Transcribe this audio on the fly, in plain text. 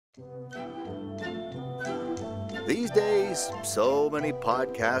These days, so many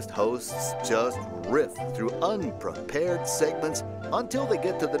podcast hosts just riff through unprepared segments until they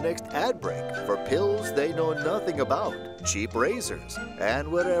get to the next ad break for pills they know nothing about, cheap razors, and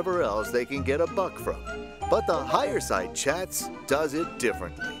whatever else they can get a buck from. But the Higher Side Chats does it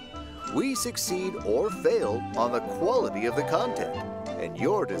differently. We succeed or fail on the quality of the content and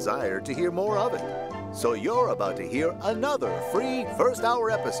your desire to hear more of it. So you're about to hear another free first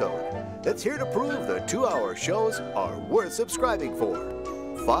hour episode that's here to prove the 2-hour shows are worth subscribing for.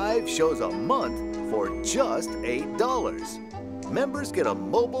 5 shows a month for just $8. Members get a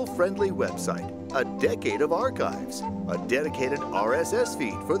mobile-friendly website, a decade of archives, a dedicated RSS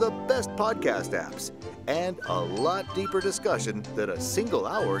feed for the best podcast apps, and a lot deeper discussion than a single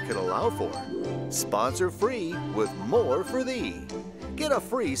hour can allow for. Sponsor free with more for thee. Get a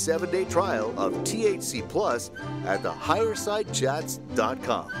free 7-day trial of THC Plus at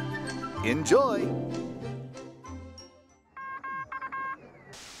thehighersidechats.com. Enjoy! In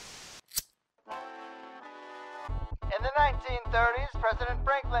the 1930s, President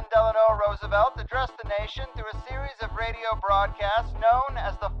Franklin Delano Roosevelt addressed the nation through a series of radio broadcasts known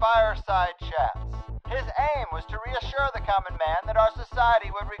as the Fireside Chats. His aim was to reassure the common man that our society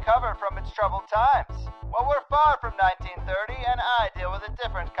would recover from its troubled times. Well, we're far from 1930, and I deal with a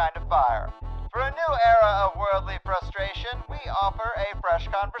different kind of fire. For a new era of worldly frustration, we offer a fresh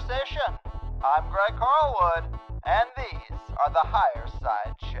conversation. I'm Greg Carlwood, and these are the Higher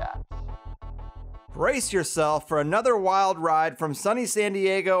Side Chats. Brace yourself for another wild ride from sunny San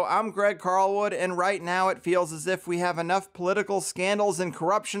Diego. I'm Greg Carlwood, and right now it feels as if we have enough political scandals and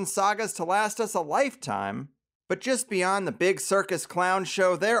corruption sagas to last us a lifetime. But just beyond the big circus clown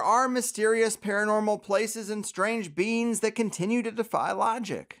show, there are mysterious paranormal places and strange beings that continue to defy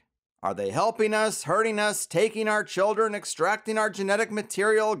logic. Are they helping us, hurting us, taking our children, extracting our genetic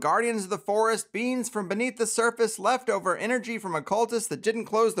material, guardians of the forest, beings from beneath the surface, leftover energy from occultists that didn't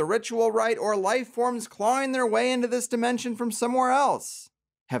close the ritual right, or life forms clawing their way into this dimension from somewhere else?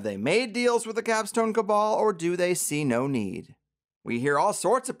 Have they made deals with the Capstone Cabal, or do they see no need? We hear all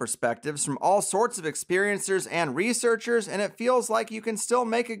sorts of perspectives from all sorts of experiencers and researchers, and it feels like you can still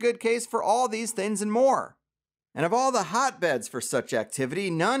make a good case for all these things and more. And of all the hotbeds for such activity,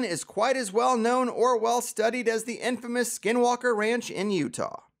 none is quite as well known or well studied as the infamous Skinwalker Ranch in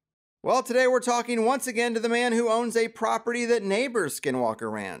Utah. Well, today we're talking once again to the man who owns a property that neighbors Skinwalker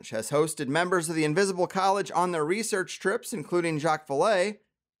Ranch, has hosted members of the Invisible College on their research trips, including Jacques Vallée,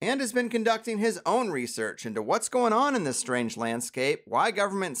 and has been conducting his own research into what's going on in this strange landscape, why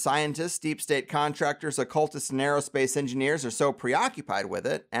government scientists, deep state contractors, occultists, and aerospace engineers are so preoccupied with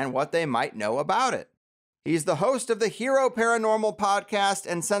it, and what they might know about it. He's the host of the Hero Paranormal podcast,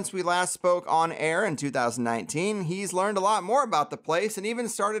 and since we last spoke on air in 2019, he's learned a lot more about the place and even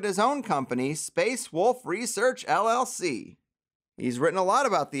started his own company, Space Wolf Research LLC. He's written a lot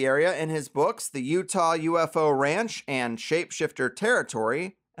about the area in his books, The Utah UFO Ranch and Shapeshifter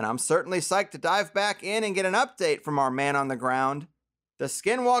Territory, and I'm certainly psyched to dive back in and get an update from our man on the ground, the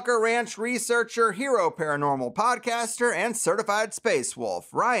Skinwalker Ranch researcher, Hero Paranormal podcaster, and certified space wolf,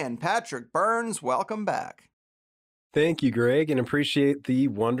 Ryan Patrick Burns. Welcome back. Thank you, Greg, and appreciate the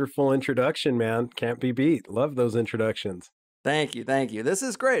wonderful introduction, man. Can't be beat. Love those introductions. Thank you. This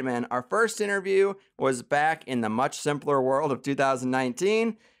is great, man. Our first interview was back in the much simpler world of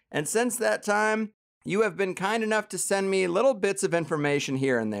 2019, and since that time, you have been kind enough to send me little bits of information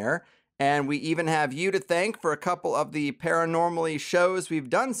here and there. And we even have you to thank for a couple of the paranormally shows we've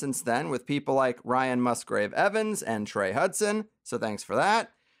done since then with people like Ryan Musgrave Evans and Trey Hudson. So thanks for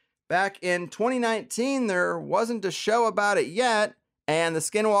that. Back in 2019, there wasn't a show about it yet, and the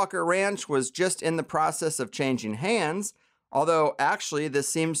Skinwalker Ranch was just in the process of changing hands. Although actually this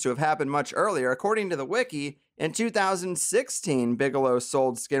seems to have happened much earlier. According to the wiki, in 2016, Bigelow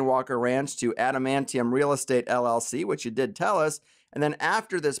sold Skinwalker Ranch to Adamantium Real Estate LLC, which you did tell us. And then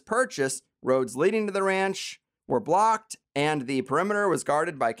after this purchase, roads leading to the ranch were blocked, and the perimeter was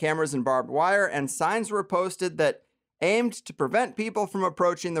guarded by cameras and barbed wire, and signs were posted that aimed to prevent people from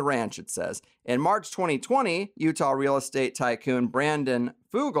approaching the ranch, it says. In March 2020, Utah real estate tycoon Brandon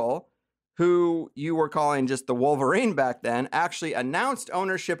Fugel, who you were calling just the Wolverine back then, actually announced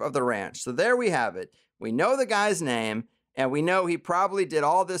ownership of the ranch. So there we have it. We know the guy's name, and we know he probably did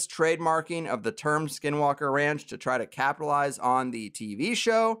all this trademarking of the term Skinwalker Ranch to try to capitalize on the TV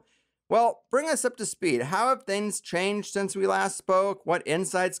show. Well, bring us up to speed. How have things changed since we last spoke? What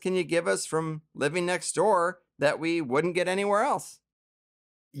insights can you give us from living next door that we wouldn't get anywhere else?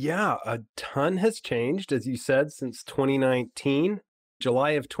 Yeah, a ton has changed, as you said, since 2019.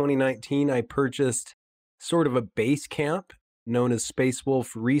 July of 2019, I purchased sort of a base camp known as Space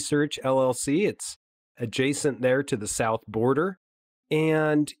Wolf Research LLC. It's adjacent there to the south border.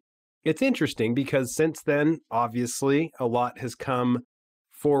 And it's interesting because since then, obviously, a lot has come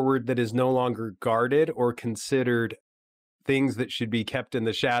forward that is no longer guarded or considered things that should be kept in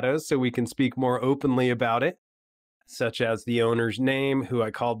the shadows, so we can speak more openly about it, such as the owner's name, who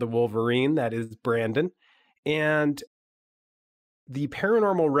I called the Wolverine, that is Brandon, and the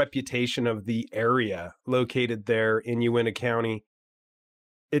paranormal reputation of the area located there in Uintah County.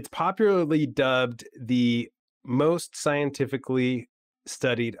 It's popularly dubbed the most scientifically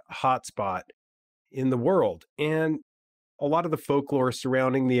studied hotspot in the world. And a lot of the folklore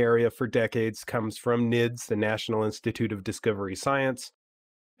surrounding the area for decades comes from NIDS, the National Institute of Discovery Science,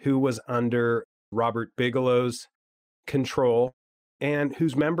 who was under Robert Bigelow's control and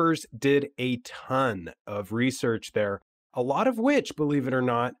whose members did a ton of research there, a lot of which, believe it or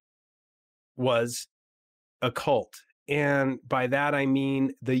not, was occult. And by that, I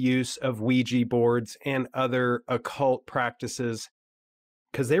mean the use of Ouija boards and other occult practices,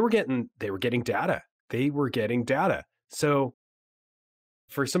 because they were getting data. They were getting data. So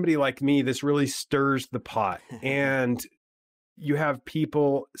for somebody like me, this really stirs the pot. And you have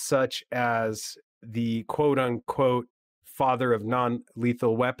people such as the quote unquote father of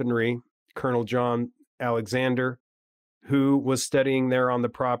non-lethal weaponry, Colonel John Alexander, who was studying there on the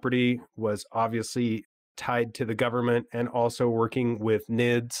property, was obviously tied to the government and also working with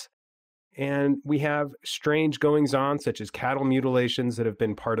NIDS. And we have strange goings on, such as cattle mutilations that have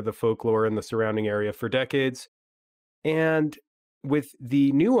been part of the folklore in the surrounding area for decades. And with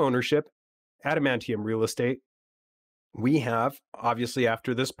the new ownership, Adamantium Real Estate, we have, obviously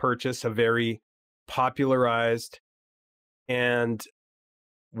after this purchase, a very popularized and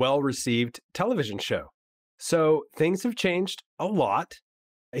well-received television show. So things have changed a lot.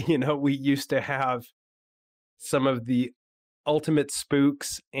 You know, we used to have some of the ultimate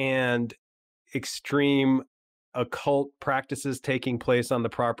spooks and extreme occult practices taking place on the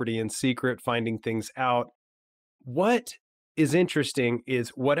property in secret, finding things out. What is interesting is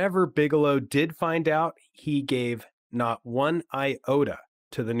whatever Bigelow did find out, he gave not one iota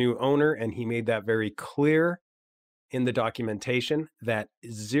to the new owner, and he made that very clear in the documentation that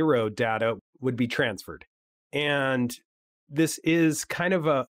zero data would be transferred. And this is kind of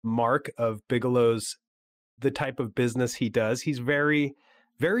a mark of Bigelow's, the type of business he does. He's very,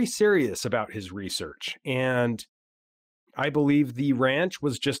 very serious about his research. And I believe the ranch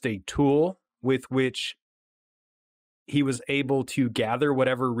was just a tool with which he was able to gather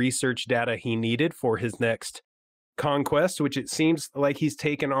whatever research data he needed for his next conquest, which it seems like he's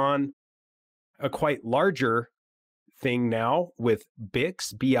taken on a quite larger thing now with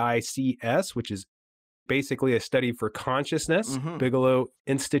BICS, B-I-C-S, which is basically a study for consciousness, Bigelow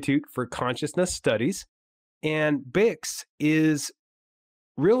Institute for Consciousness Studies. And BICS is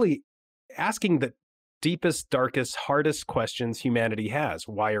really asking the deepest, darkest, hardest questions humanity has.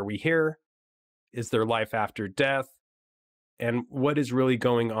 Why are we here? Is there life after death? And what is really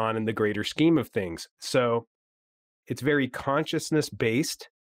going on in the greater scheme of things? So it's very consciousness based.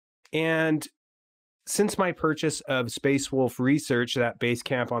 And since my purchase of Space Wolf Research, that base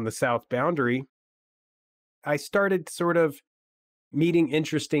camp on the south boundary, I started sort of meeting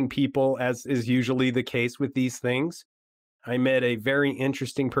interesting people, as is usually the case with these things. I met a very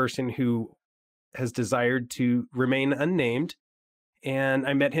interesting person who has desired to remain unnamed. And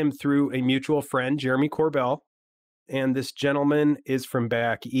I met him through a mutual friend, Jeremy Corbell. And this gentleman is from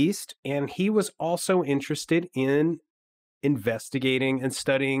back east. And he was also interested in investigating and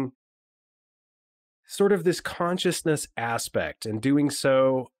studying sort of this consciousness aspect, and doing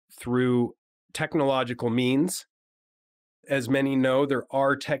so through technological means. As many know, there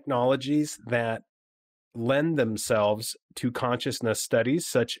are technologies that lend themselves to consciousness studies,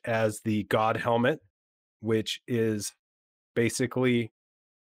 such as the God helmet, which is basically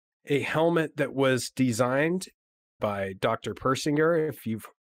a helmet that was designed by Dr. Persinger, if you've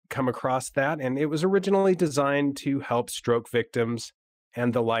come across that. And it was originally designed to help stroke victims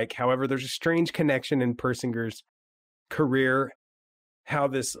and the like. However, there's a strange connection in Persinger's career, how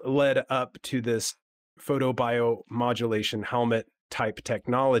this led up to this photobiomodulation helmet type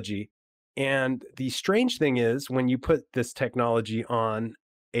technology. And the strange thing is, when you put this technology on,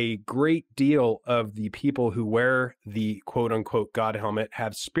 a great deal of the people who wear the quote unquote God helmet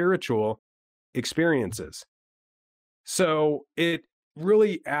have spiritual experiences. So it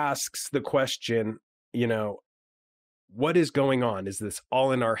really asks the question, you know, what is going on? Is this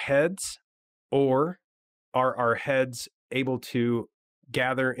all in our heads, or are our heads able to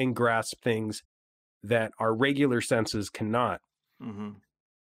gather and grasp things that our regular senses cannot?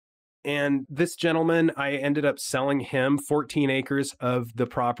 And this gentleman, I ended up selling him 14 acres of the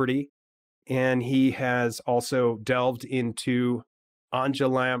property. And he has also delved into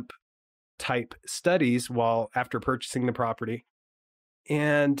Angelamp type studies after purchasing the property.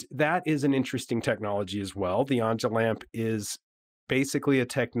 And that is an interesting technology as well. The Angelamp is basically a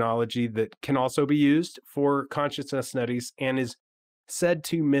technology that can also be used for consciousness studies and is said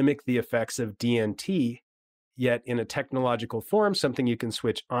to mimic the effects of DMT, yet in a technological form, something you can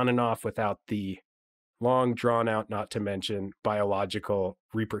switch on and off without the long drawn out, not to mention biological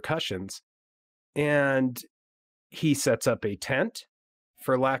repercussions. And he sets up a tent,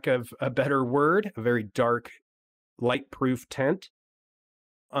 for lack of a better word, a very dark, light-proof tent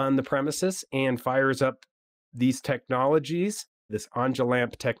on the premises, and fires up these technologies, this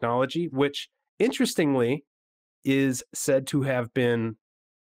Angelamp technology, which interestingly is said to have been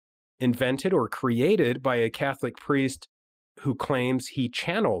invented or created by a Catholic priest who claims he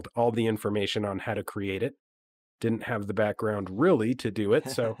channeled all the information on how to create it. Didn't have the background really to do it.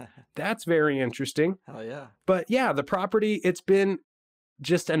 So that's very interesting. Hell yeah. But yeah, the property, it's been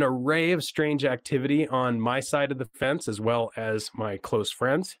just an array of strange activity on my side of the fence, as well as my close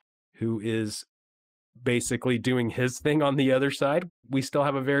friends, who is basically doing his thing on the other side. We still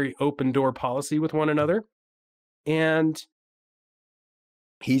have a very open door policy with one another. And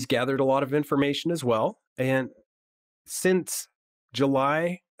he's gathered a lot of information as well. And since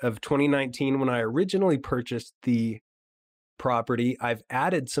July of 2019, when I originally purchased the property, I've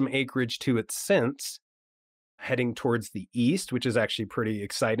added some acreage to it since, heading towards the east, which is actually pretty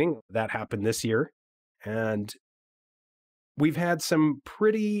exciting. That happened this year. And we've had some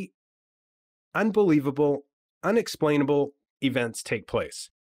pretty unbelievable, unexplainable events take place.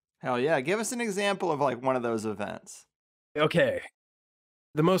 Hell yeah. Give us an example of like one of those events. Okay.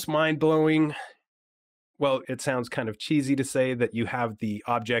 The most mind-blowing, well, it sounds kind of cheesy to say that you have the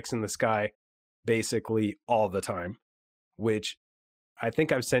objects in the sky basically all the time, which I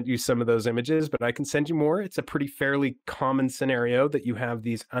think I've sent you some of those images, but I can send you more. It's a pretty fairly common scenario that you have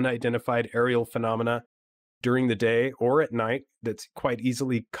these unidentified aerial phenomena during the day or at night that's quite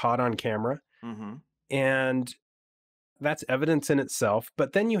easily caught on camera. Mm-hmm. And that's evidence in itself.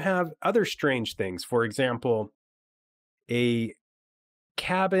 But then you have other strange things. For example, a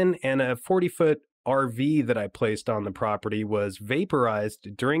cabin and a 40-foot RV that I placed on the property was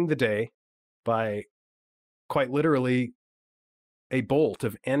vaporized during the day by quite literally a bolt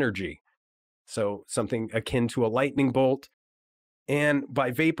of energy. So something akin to a lightning bolt. And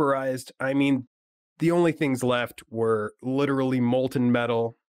by vaporized, I mean, the only things left were literally molten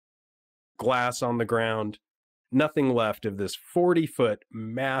metal, glass on the ground, nothing left of this 40-foot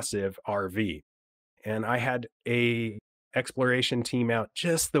massive RV. And I had a exploration team out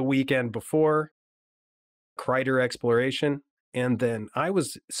just the weekend before, Kreider exploration. And then I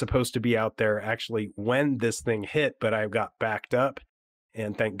was supposed to be out there actually when this thing hit, but I got backed up.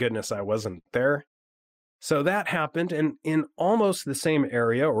 And thank goodness I wasn't there. So that happened. And in almost the same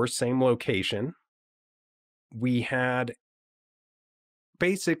area or same location, we had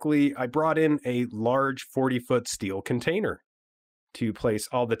basically, I brought in a large 40-foot steel container to place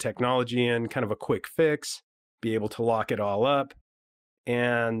all the technology in, kind of a quick fix, be able to lock it all up.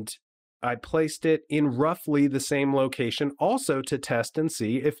 And I placed it in roughly the same location also to test and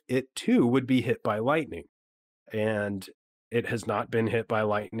see if it too would be hit by lightning. And it has not been hit by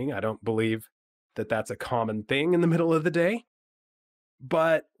lightning. I don't believe that that's a common thing in the middle of the day.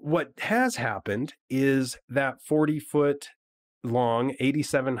 But what has happened is that 40-foot long,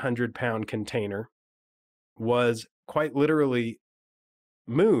 8,700 pound container was quite literally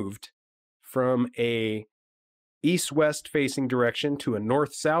moved from a east-west facing direction to a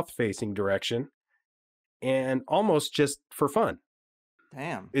north-south facing direction, and almost just for fun.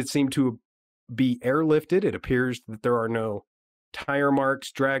 Damn. It seemed to be airlifted. It appears that there are no tire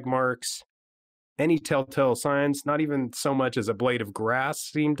marks, drag marks, any telltale signs, not even so much as a blade of grass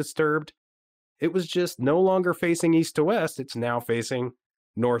seemed disturbed. It was just no longer facing east to west. It's now facing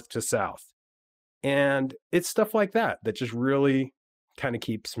north to south. And it's stuff like that that just really kind of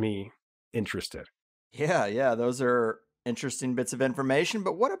keeps me interested. Yeah, those are interesting bits of information.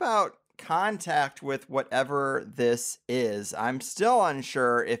 But what about contact with whatever this is? I'm still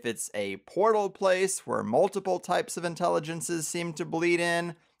unsure if it's a portal place where multiple types of intelligences seem to bleed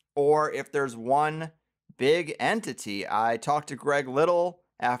in, or if there's one big entity. I talked to Greg Little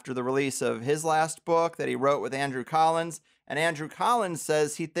after the release of his last book that he wrote with Andrew Collins, and Andrew Collins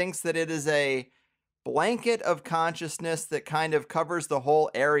says he thinks that it is a blanket of consciousness that kind of covers the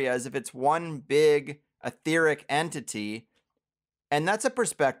whole area as if it's one big etheric entity. And that's a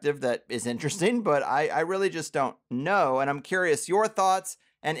perspective that is interesting, but I really just don't know. And I'm curious your thoughts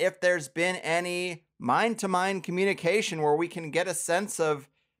and if there's been any mind-to-mind communication where we can get a sense of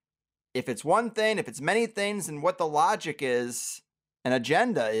if it's one thing, if it's many things, and what the logic is, an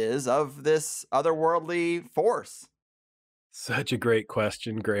agenda is of this otherworldly force. Such a great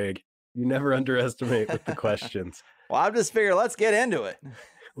question, Greg. You never underestimate with the questions. Well, I'm just figuring, let's get into it.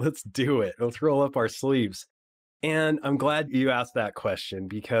 Let's do it. Let's roll up our sleeves. And I'm glad you asked that question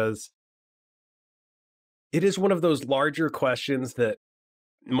because it is one of those larger questions that,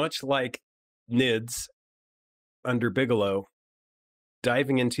 much like NIDS under Bigelow,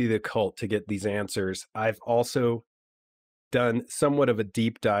 diving into the occult to get these answers, I've also done somewhat of a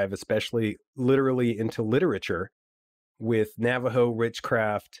deep dive, especially literally into literature with Navajo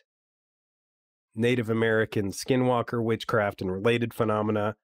witchcraft, Native American skinwalker witchcraft and related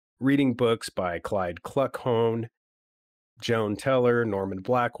phenomena, reading books by Clyde Kluckhohn, Joan Teller, Norman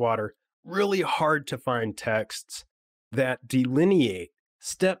Blackwater. Really hard to find texts that delineate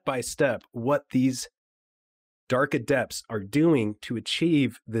step by step what these dark adepts are doing to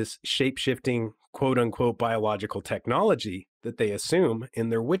achieve this shape-shifting, quote-unquote, biological technology that they assume in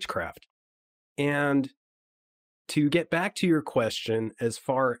their witchcraft. And to get back to your question as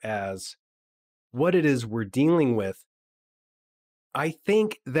far as what it is we're dealing with, I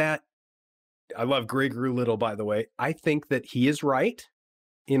think that, I love Gregory Little, by the way, I think that he is right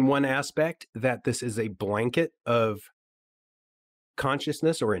in one aspect, that this is a blanket of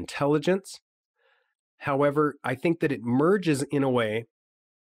consciousness or intelligence. However, I think that it merges in a way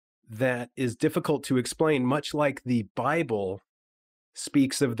that is difficult to explain, much like the Bible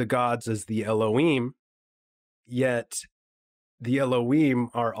speaks of the gods as the Elohim, yet the Elohim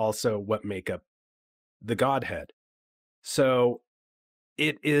are also what make up the Godhead. So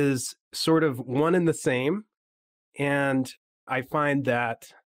it is sort of one and the same, and I find that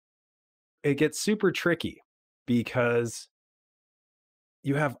it gets super tricky because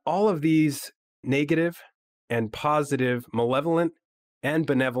you have all of these negative and positive, malevolent and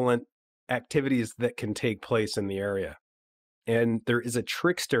benevolent activities that can take place in the area. And there is a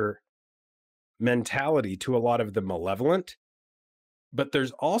trickster mentality to a lot of the malevolent, but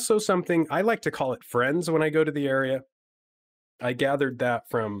there's also something, I like to call it friends when I go to the area. I gathered that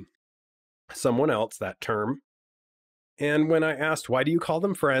from someone else, that term. And when I asked, why do you call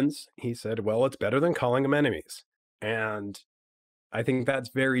them friends? He said, well, it's better than calling them enemies. And I think that's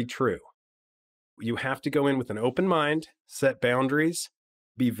very true. You have to go in with an open mind, set boundaries,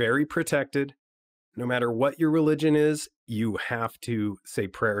 be very protected. No matter what your religion is, you have to say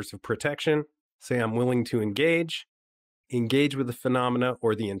prayers of protection, say I'm willing to engage with the phenomena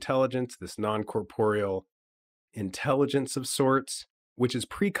or the intelligence, this non-corporeal intelligence of sorts, which is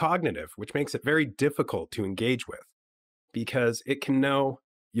precognitive, which makes it very difficult to engage with because it can know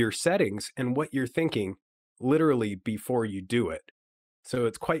your settings and what you're thinking literally before you do it. So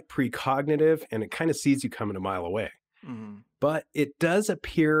it's quite precognitive and it kind of sees you coming a mile away. Mm-hmm. But it does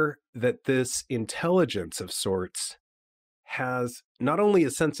appear that this intelligence of sorts has not only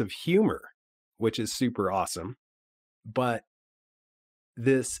a sense of humor, which is super awesome, but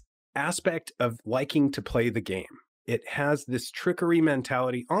this aspect of liking to play the game. It has this trickery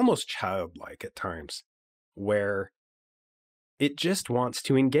mentality, almost childlike at times, where it just wants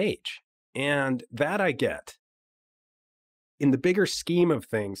to engage. And that I get. In the bigger scheme of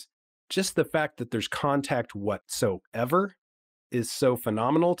things, just the fact that there's contact whatsoever is so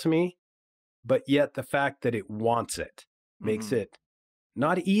phenomenal to me, but yet the fact that it wants it makes it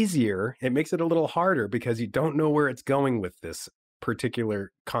not easier, it makes it a little harder because you don't know where it's going with this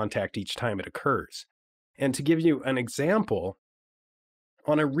particular contact each time it occurs. And to give you an example,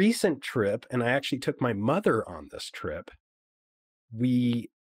 on a recent trip, and I actually took my mother on this trip, we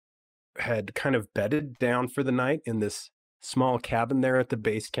had kind of bedded down for the night in this small cabin there at the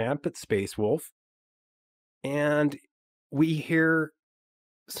base camp at Space Wolf. And we hear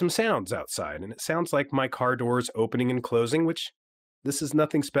some sounds outside, and it sounds like my car doors opening and closing, which this is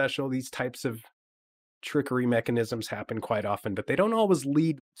nothing special. These types of trickery mechanisms happen quite often, but they don't always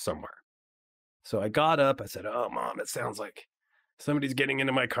lead somewhere. So I got up, I said, oh, Mom, it sounds like somebody's getting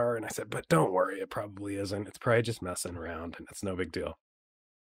into my car. And I said, but don't worry, it probably isn't. It's probably just messing around and it's no big deal.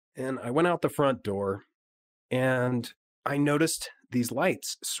 And I went out the front door and I noticed these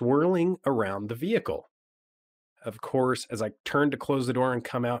lights swirling around the vehicle. Of course, as I turned to close the door and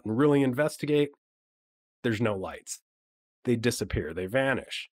come out and really investigate, there's no lights. They disappear, they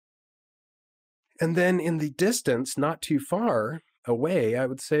vanish. And then in the distance, not too far away, I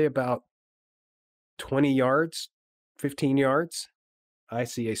would say about 20 yards, 15 yards, I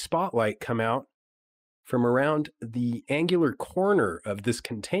see a spotlight come out from around the angular corner of this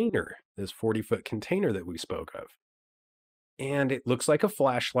container, this 40-foot container that we spoke of. and it looks like a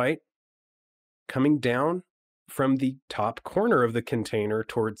flashlight coming down from the top corner of the container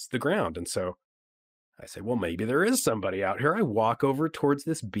towards the ground. And so I say, well, maybe there is somebody out here. I walk over towards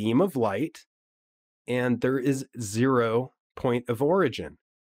this beam of light, and there is 0 point of origin.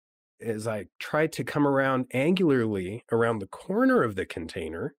 As I try to come around angularly around the corner of the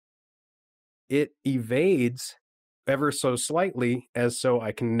container, it evades ever so slightly, as so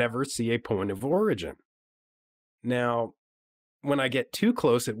I can never see a point of origin. Now, when I get too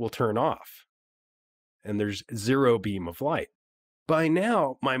close, it will turn off, and there's 0 beam of light. By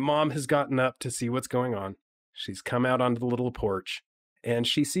now, my mom has gotten up to see what's going on. She's come out onto the little porch, and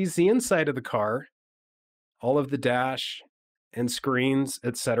she sees the inside of the car, all of the dash and screens,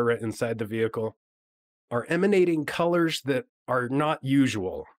 etc., inside the vehicle are emanating colors that are not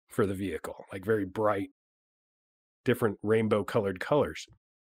usual for the vehicle, like very bright, different rainbow-colored colors.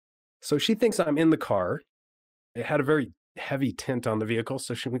 So she thinks I'm in the car. It had a very heavy tint on the vehicle,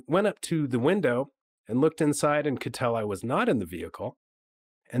 so she went up to the window and looked inside and could tell I was not in the vehicle,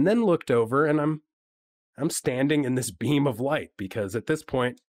 and then looked over, and I'm standing in this beam of light, because at this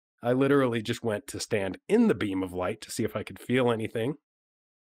point, I literally just went to stand in the beam of light to see if I could feel anything.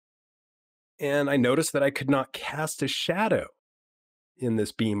 And I noticed that I could not cast a shadow in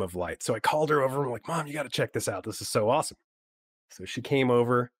this beam of light. So I called her over. I'm like, Mom, you got to check this out. This is so awesome. So she came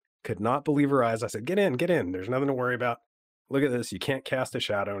over, could not believe her eyes. I said, get in. There's nothing to worry about. Look at this. You can't cast a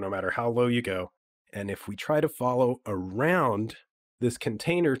shadow no matter how low you go. And if we try to follow around this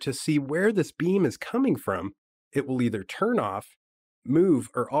container to see where this beam is coming from, it will either turn off, move,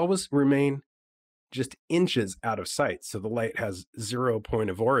 or always remain just inches out of sight. So the light has 0 point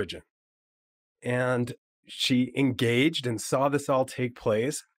of origin. And she engaged and saw this all take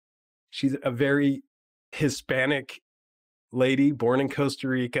place. She's a very Hispanic lady born in Costa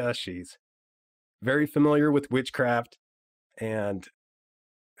Rica. She's very familiar with witchcraft. And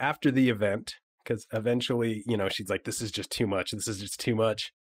after the event, because eventually, she's like, this is just too much. This is just too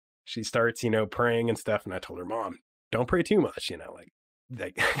much. She starts, praying and stuff. And I told her, Mom, don't pray too much,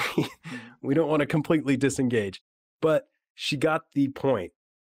 like we don't want to completely disengage. But she got the point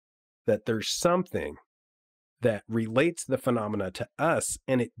that there's something that relates the phenomena to us,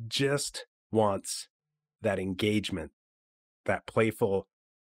 and it just wants that engagement, that playful,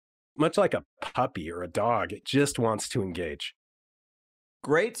 much like a puppy or a dog, it just wants to engage.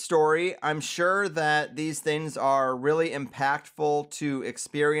 Great story. I'm sure that these things are really impactful to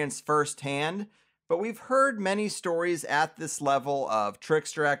experience firsthand, but we've heard many stories at this level of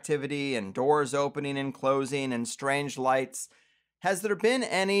trickster activity and doors opening and closing and strange lights. Has there been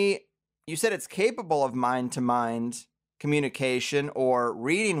any, you said it's capable of mind-to-mind communication or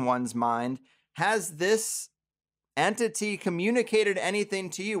reading one's mind. Has this entity communicated anything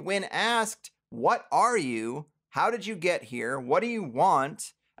to you when asked, what are you? How did you get here? What do you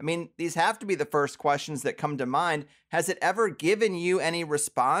want? I mean, these have to be the first questions that come to mind. Has it ever given you any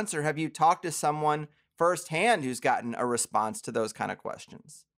response, or have you talked to someone firsthand who's gotten a response to those kind of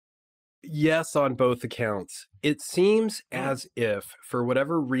questions? Yes, on both accounts. It seems as if, for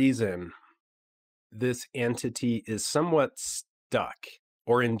whatever reason, this entity is somewhat stuck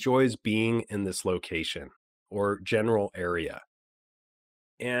or enjoys being in this location or general area.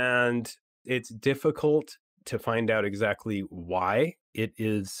 And it's difficult to find out exactly why it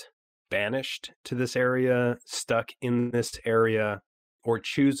is banished to this area, stuck in this area, or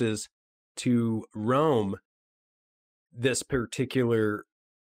chooses to roam this particular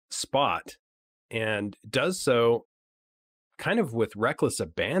spot, and does so kind of with reckless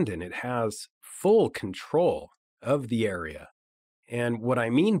abandon. It has full control of the area. And what I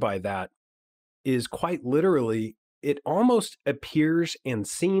mean by that is quite literally, it almost appears and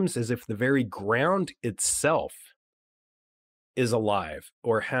seems as if the very ground itself is alive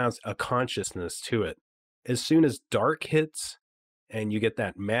or has a consciousness to it. As soon as dark hits and you get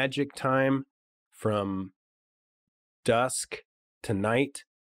that magic time from dusk to night,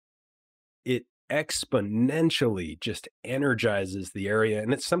 it exponentially just energizes the area.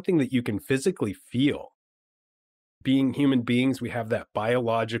 And it's something that you can physically feel. Being human beings, we have that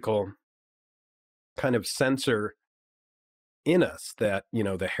biological kind of sensor in us that,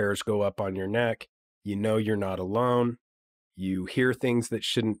 the hairs go up on your neck. You're not alone. You hear things that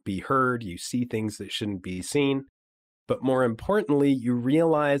shouldn't be heard. You see things that shouldn't be seen. But more importantly, you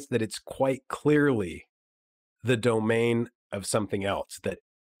realize that it's quite clearly the domain of something else, that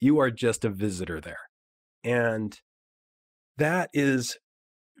you are just a visitor there. And that is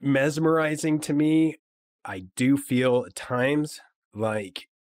mesmerizing to me. I do feel at times like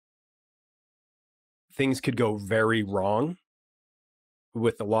things could go very wrong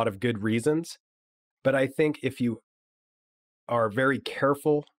with a lot of good reasons. But I think if you are very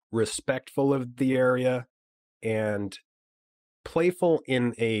careful, respectful of the area, and playful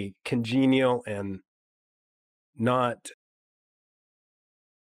in a congenial and not,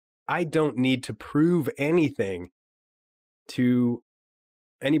 I don't need to prove anything to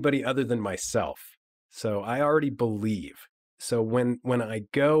anybody other than myself. So I already believe. So when I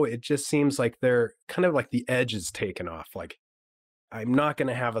go, it just seems like they're kind of like the edge is taken off. Like, I'm not going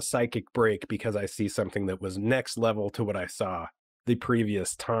to have a psychic break because I see something that was next level to what I saw the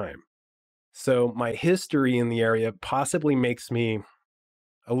previous time. So my history in the area possibly makes me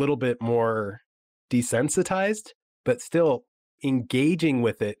a little bit more desensitized, but still engaging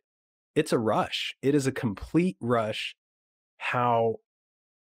with it. It's a rush. It is a complete rush how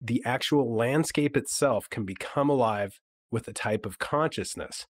the actual landscape itself can become alive with a type of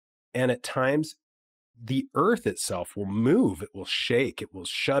consciousness. And at times, the earth itself will move, it will shake, it will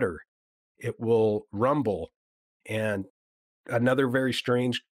shudder, it will rumble. And another very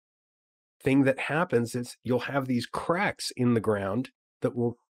strange thing that happens is you'll have these cracks in the ground that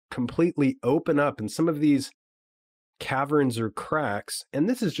will completely open up. And some of these caverns or cracks, and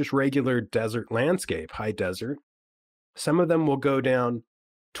this is just regular desert landscape, high desert, some of them will go down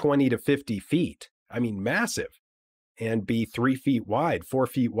 20 to 50 feet. I mean, massive, and be 3 feet wide, 4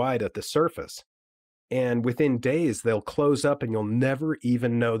 feet wide at the surface. And within days, they'll close up and you'll never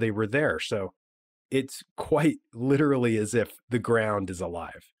even know they were there. So it's quite literally as if the ground is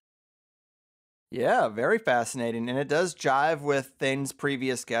alive. Yeah, very fascinating. And it does jive with things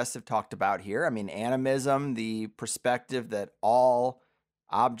previous guests have talked about here. I mean, animism, the perspective that all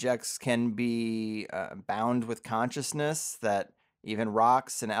objects can be bound with consciousness, that even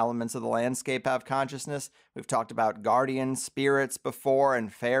rocks and elements of the landscape have consciousness. We've talked about guardian spirits before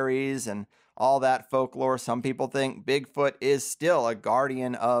and fairies and all that folklore. Some people think Bigfoot is still a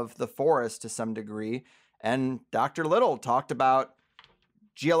guardian of the forest to some degree. And Dr. Little talked about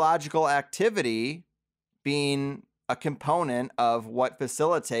geological activity being a component of what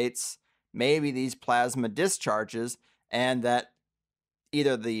facilitates maybe these plasma discharges, and that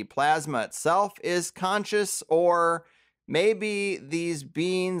either the plasma itself is conscious, or maybe these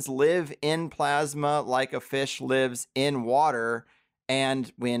beings live in plasma like a fish lives in water,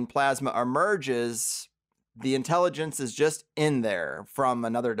 and when plasma emerges, the intelligence is just in there from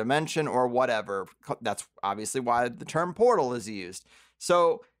another dimension or whatever. That's obviously why the term portal is used.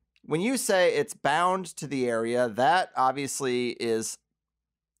 So when you say it's bound to the area, that obviously is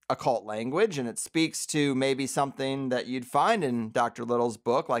occult language, and it speaks to maybe something that you'd find in Dr. Little's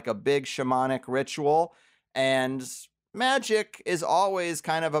book, like a big shamanic ritual. And magic is always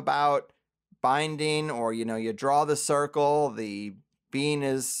kind of about binding, or, you draw the circle, the being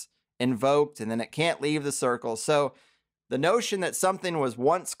is invoked, and then it can't leave the circle. So the notion that something was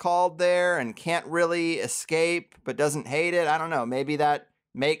once called there and can't really escape but doesn't hate it, I don't know, maybe that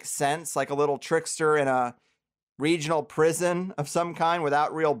makes sense, like a little trickster in a regional prison of some kind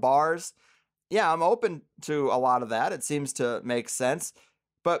without real bars. Yeah, I'm open to a lot of that. It seems to make sense.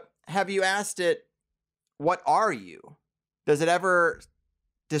 But have you asked it, what are you? Does it ever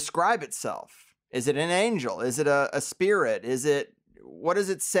describe itself? Is it an angel? Is it a spirit? What does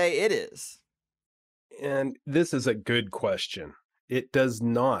it say it is? And this is a good question. It does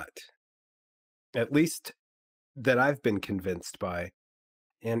not, at least that I've been convinced by.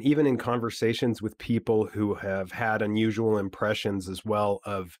 And even in conversations with people who have had unusual impressions as well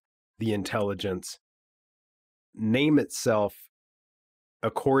of the intelligence, name itself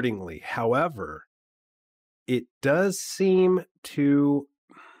accordingly. However, it does seem to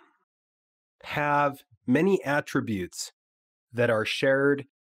have many attributes that are shared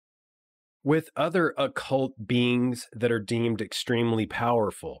with other occult beings that are deemed extremely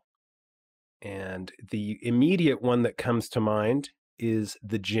powerful. And the immediate one that comes to mind is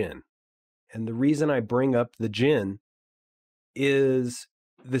the jinn. And the reason I bring up the jinn is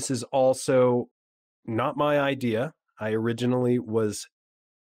this is also not my idea. I originally was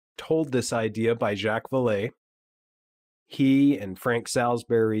told this idea by Jacques Vallée. He and Frank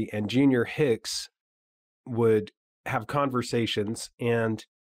Salisbury and Junior Hicks would have conversations, and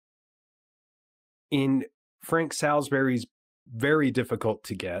in Frank Salisbury's very difficult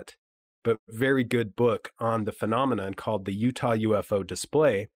to get, but very good book on the phenomenon called the Utah UFO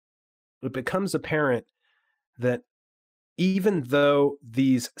Display, it becomes apparent that even though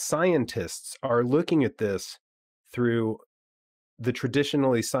these scientists are looking at this through the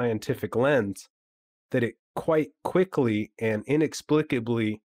traditionally scientific lens, that it quite quickly and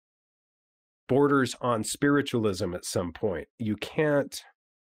inexplicably borders on spiritualism at some point. You can't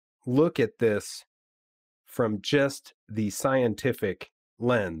look at this from just the scientific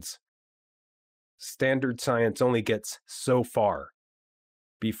lens. standard science only gets so far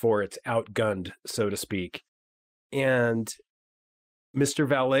before it's outgunned, so to speak. And Mr.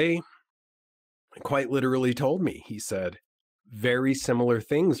 Valet quite literally told me, he said, very similar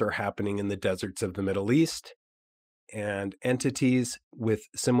things are happening in the deserts of the Middle East, and entities with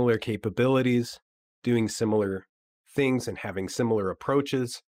similar capabilities, doing similar things and having similar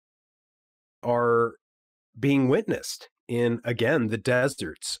approaches are being witnessed in, again, the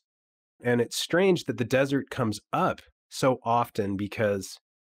deserts. And it's strange that the desert comes up so often because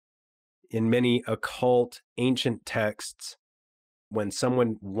in many occult ancient texts, when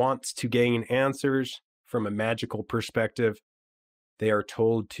someone wants to gain answers from a magical perspective, they are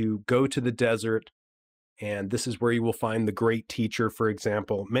told to go to the desert, and this is where you will find the great teacher, for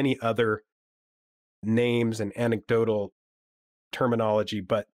example, many other names and anecdotal terminology,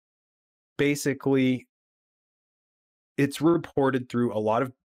 but basically it's reported through a lot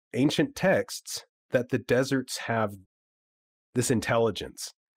of ancient texts that the deserts have this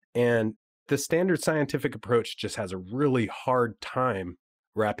intelligence. And the standard scientific approach just has a really hard time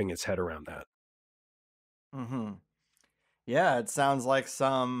wrapping its head around that. Mm-hmm. Yeah, it sounds like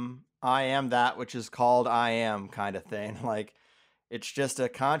some I am that which is called I am kind of thing. Like it's just a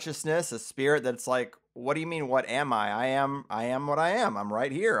consciousness, a spirit that's like, what do you mean, what am I? I am what I am. I'm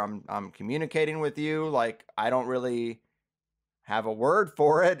right here. I'm communicating with you. Like I don't really have a word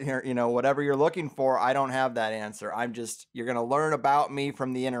for it. You know, whatever you're looking for, I don't have that answer. You're going to learn about me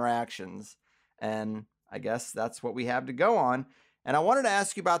from the interactions. And I guess that's what we have to go on. And I wanted to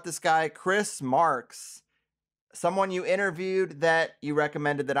ask you about this guy, Chris Marks, someone you interviewed that you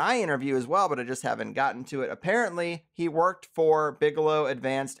recommended that I interview as well, but I just haven't gotten to it. Apparently, he worked for Bigelow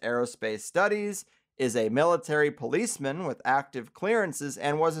Advanced Aerospace Studies, is a military policeman with active clearances,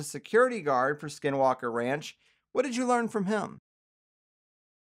 and was a security guard for Skinwalker Ranch. What did you learn from him?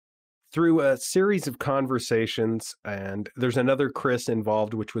 Through a series of conversations, and there's another Chris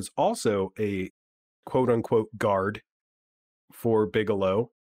involved, which was also a quote-unquote guard for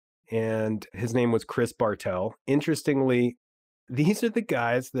Bigelow, and his name was Chris Bartell. Interestingly, these are the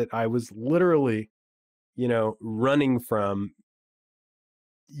guys that I was literally, running from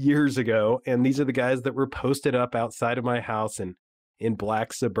years ago, and these are the guys that were posted up outside of my house and in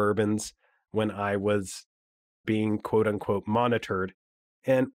black Suburbans when I was being quote-unquote monitored.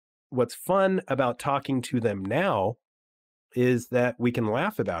 And what's fun about talking to them now is that we can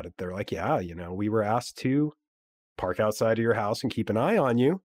laugh about it. They're like, yeah, we were asked to park outside of your house and keep an eye on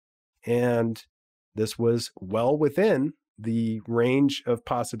you. And this was well within the range of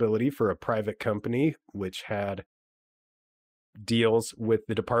possibility for a private company, which had deals with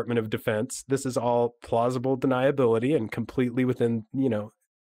the Department of Defense. This is all plausible deniability and completely within,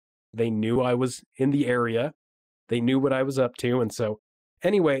 they knew I was in the area. They knew what I was up to. And so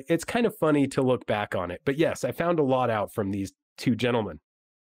anyway, it's kind of funny to look back on it. But yes, I found a lot out from these two gentlemen.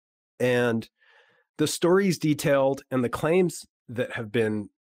 And the stories detailed and the claims that have been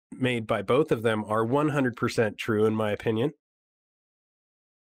made by both of them are 100% true, in my opinion.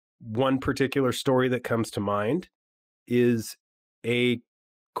 One particular story that comes to mind is a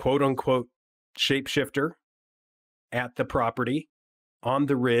quote-unquote shapeshifter at the property on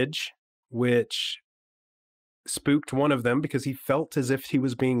the ridge, which spooked one of them because he felt as if he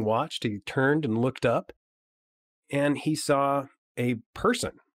was being watched. He turned and looked up, and he saw a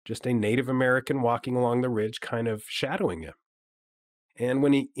person, just a Native American, walking along the ridge, kind of shadowing him. And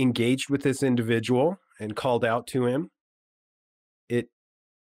when he engaged with this individual and called out to him,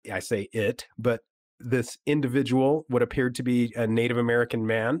 but this individual, what appeared to be a Native American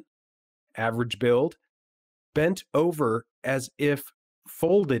man, average build, bent over as if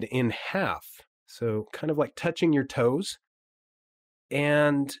folded in half. So kind of like touching your toes.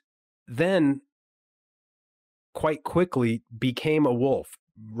 And then quite quickly became a wolf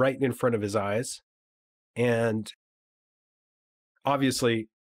right in front of his eyes. And obviously,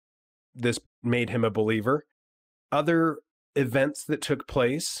 this made him a believer. Other events that took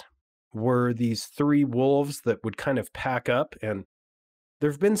place were these three wolves that would kind of pack up. And there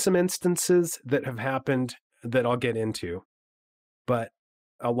have been some instances that have happened that I'll get into. But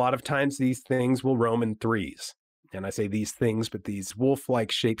a lot of times these things will roam in threes. And I say these things, but these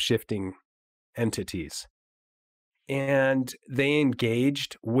wolf-like shape-shifting entities. And they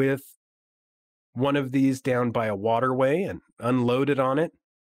engaged with one of these down by a waterway and unloaded on it,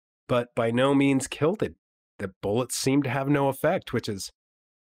 but by no means killed it. The bullets seemed to have no effect, which is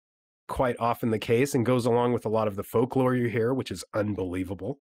quite often the case and goes along with a lot of the folklore you hear, which is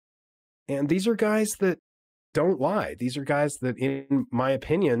unbelievable. And these are guys that don't lie. These are guys that, in my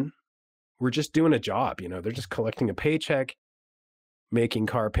opinion, were just doing a job. They're just collecting a paycheck. making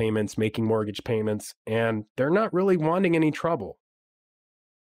car payments, making mortgage payments, and they're not really wanting any trouble.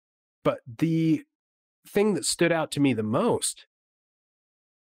 But the thing that stood out to me the most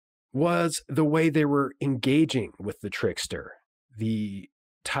was the way they were engaging with the trickster, the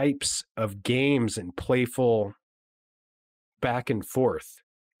types of games and playful back and forth,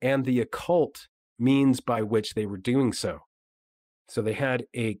 and the occult means by which they were doing so. So they had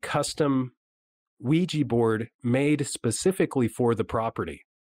a custom Ouija board made specifically for the property.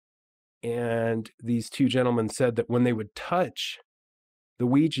 And these two gentlemen said that when they would touch the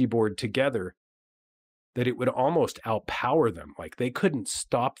Ouija board together, that it would almost outpower them. Like they couldn't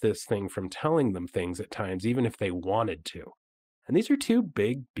stop this thing from telling them things at times, even if they wanted to. And these are two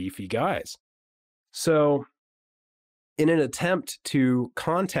big, beefy guys. So in an attempt to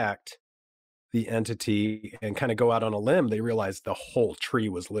contact the entity and kind of go out on a limb, they realized the whole tree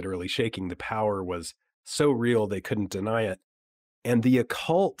was literally shaking. The power was so real, they couldn't deny it. And the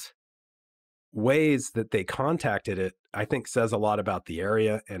occult ways that they contacted it, I think says a lot about the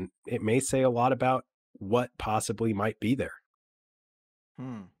area, and it may say a lot about what possibly might be there.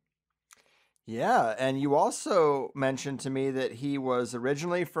 Yeah, and you also mentioned to me that he was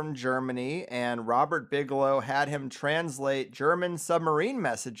originally from Germany, and Robert Bigelow had him translate German submarine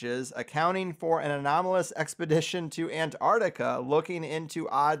messages, accounting for an anomalous expedition to Antarctica looking into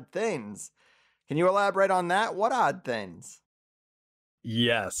odd things. Can you elaborate on that? What odd things?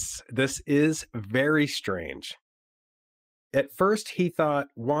 Yes, this is very strange. At first, he thought,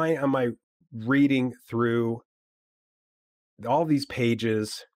 why am I reading through all these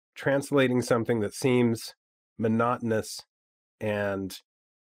pages, translating something that seems monotonous and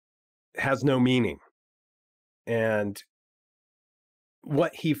has no meaning? And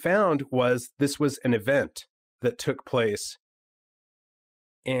what he found was this was an event that took place,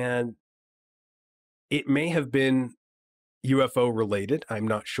 and it may have been UFO related, I'm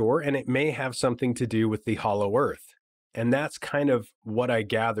not sure, and it may have something to do with the hollow earth. And that's kind of what I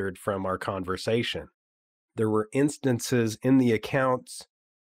gathered from our conversation. There were instances in the accounts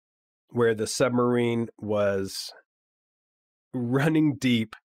where the submarine was running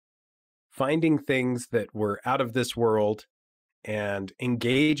deep, finding things that were out of this world and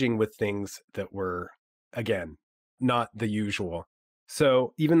engaging with things that were, again, not the usual.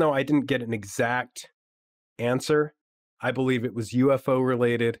 So even though I didn't get an exact answer, I believe it was UFO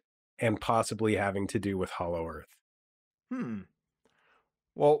related and possibly having to do with hollow earth.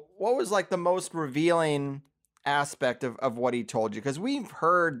 Well, what was like the most revealing aspect of what he told you? Because we've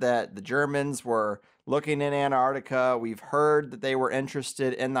heard that the Germans were looking in Antarctica. We've heard that they were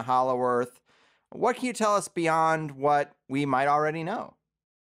interested in the hollow earth. What can you tell us beyond what we might already know?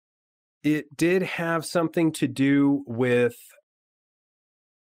 It did have something to do with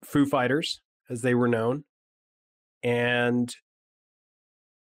Foo Fighters, as they were known. And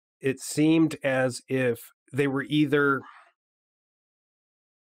it seemed as if they were either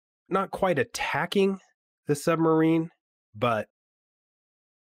not quite attacking the submarine, but,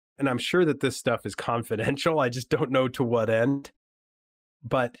 and I'm sure that this stuff is confidential, I just don't know to what end,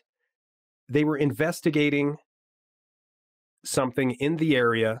 but they were investigating something in the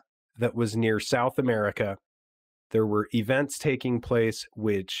area that was near South America. There were events taking place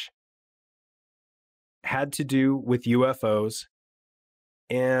which had to do with UFOs,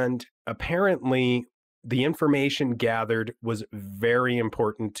 and apparently the information gathered was very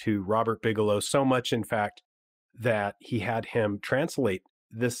important to Robert Bigelow, so much, in fact, that he had him translate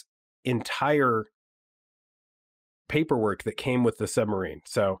this entire paperwork that came with the submarine.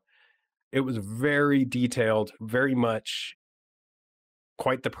 So it was very detailed, very much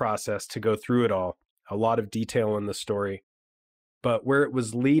quite the process to go through it all. A lot of detail in the story. But where it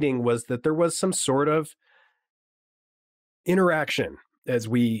was leading was that there was some sort of interaction, as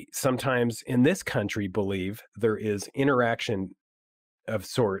we sometimes in this country believe there is interaction of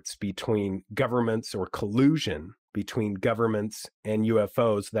sorts between governments, or collusion between governments and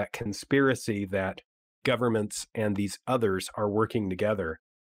UFOs, that conspiracy that governments and these others are working together.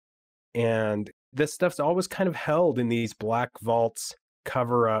 And this stuff's always kind of held in these black vaults,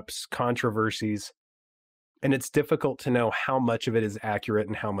 cover-ups, controversies, and it's difficult to know how much of it is accurate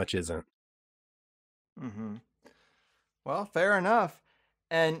and how much isn't. Well, fair enough.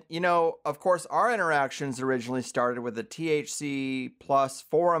 And, you know, of course, our interactions originally started with a THC Plus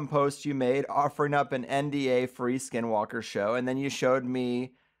forum post you made offering up an NDA-free Skinwalker show. And then you showed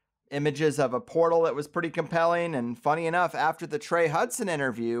me images of a portal that was pretty compelling. And funny enough, after the Trey Hudson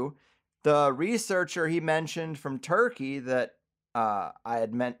interview, the researcher he mentioned from Turkey that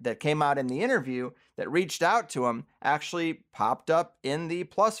that came out in the interview that reached out to him actually popped up in the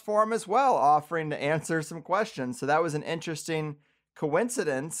Plus forum as well, offering to answer some questions. So that was an interesting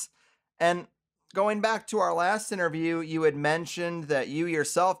coincidence. And going back to our last interview, you had mentioned that you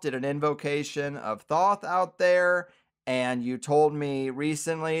yourself did an invocation of Thoth out there. And you told me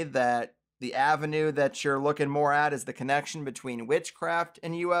recently that the avenue that you're looking more at is the connection between witchcraft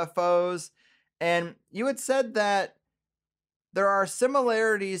and UFOs. And you had said that there are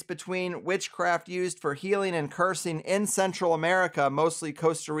similarities between witchcraft used for healing and cursing in Central America, mostly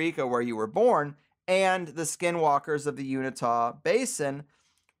Costa Rica, where you were born, and the skinwalkers of the Uintah Basin.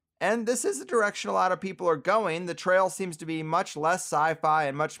 And this is the direction a lot of people are going. The trail seems to be much less sci-fi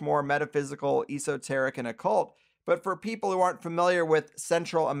and much more metaphysical, esoteric, and occult. But for people who aren't familiar with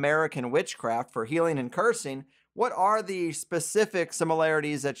Central American witchcraft for healing and cursing, what are the specific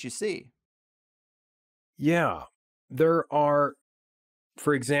similarities that you see? Yeah, there are,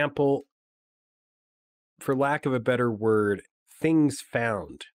 for example, for lack of a better word, things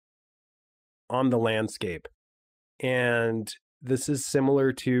found on the landscape. And this is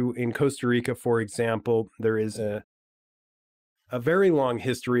similar to in Costa Rica, for example, there is a very long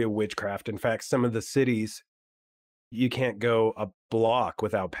history of witchcraft. In fact, some of the cities, you can't go a block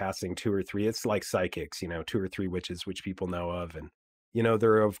without passing 2 or 3. It's like psychics, 2 or 3 witches, which people know of. And,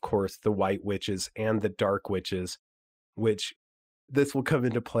 there are, of course, the white witches and the dark witches, which this will come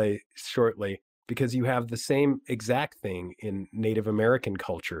into play shortly because you have the same exact thing in Native American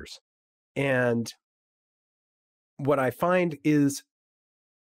cultures. And what I find is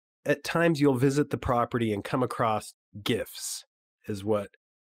at times you'll visit the property and come across gifts, is what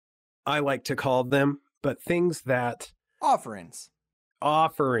I like to call them, but things that... Offerings,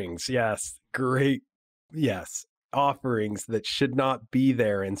 yes. Great. Yes. Offerings that should not be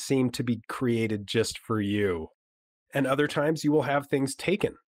there and seem to be created just for you. And other times you will have things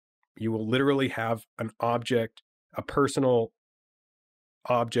taken. You will literally have an object, a personal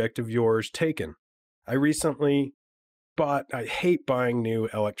object of yours taken. I recently I hate buying new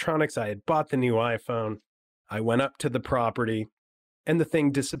electronics. I had bought the new iPhone. I went up to the property and the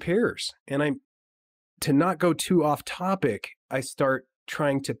thing disappears. And to not go too off topic, I start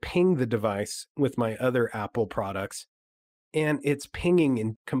trying to ping the device with my other Apple products. And it's pinging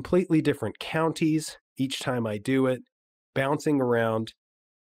in completely different counties each time I do it, bouncing around.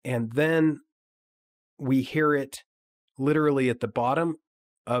 And then we hear it literally at the bottom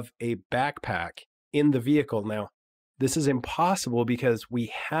of a backpack in the vehicle. Now, this is impossible because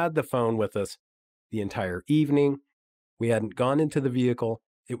we had the phone with us the entire evening. We hadn't gone into the vehicle.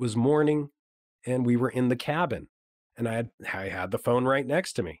 It was morning and we were in the cabin and I had the phone right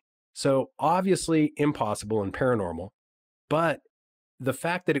next to me. So obviously impossible and paranormal, but the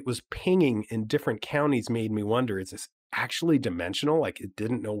fact that it was pinging in different counties made me wonder, is this actually dimensional? Like it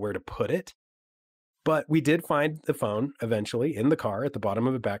didn't know where to put it? But we did find the phone eventually in the car at the bottom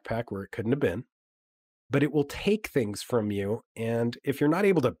of a backpack where it couldn't have been. But it will take things from you. And if you're not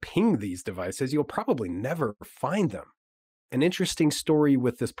able to ping these devices, you'll probably never find them. An interesting story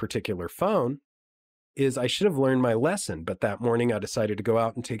with this particular phone is I should have learned my lesson, but that morning I decided to go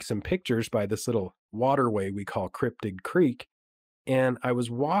out and take some pictures by this little waterway we call Cryptid Creek. And I was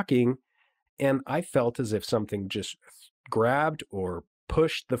walking and I felt as if something just grabbed or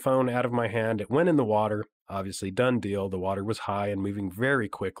pushed the phone out of my hand. It went in the water, obviously done deal. The water was high and moving very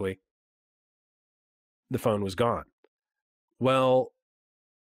quickly. The phone was gone. Well,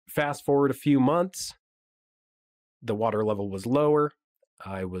 fast forward a few months, the water level was lower.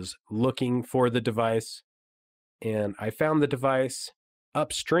 I was looking for the device and I found the device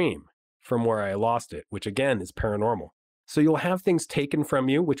upstream from where I lost it, which again is paranormal. So you'll have things taken from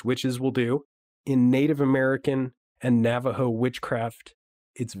you, which witches will do. In Native American and Navajo witchcraft,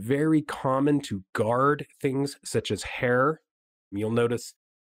 it's very common to guard things such as hair. You'll notice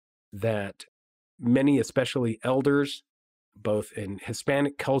that many, especially elders, both in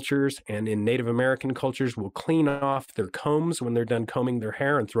Hispanic cultures and in Native American cultures, will clean off their combs when they're done combing their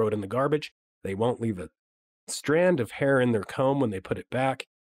hair and throw it in the garbage. They won't leave a strand of hair in their comb when they put it back.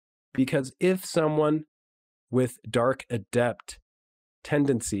 Because if someone with dark adept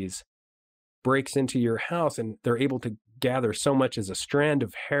tendencies breaks into your house and they're able to gather so much as a strand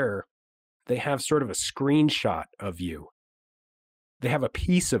of hair, they have sort of a screenshot of you. They have a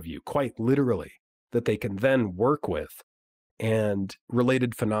piece of you, quite literally, that they can then work with, and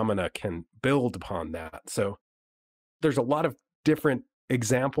related phenomena can build upon that. So there's a lot of different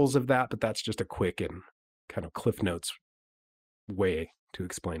examples of that, but that's just a quick and kind of Cliff Notes way to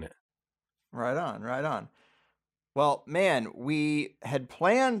explain it. Right on, right on. Well, man, we had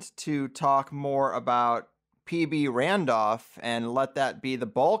planned to talk more about PB Randolph and let that be the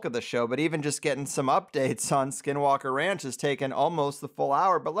bulk of the show, but even just getting some updates on Skinwalker Ranch has taken almost the full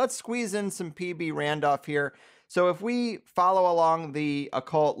hour. But let's squeeze in some PB Randolph here. So if we follow along the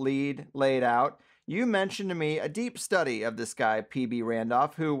occult lead laid out, you mentioned to me a deep study of this guy, P.B.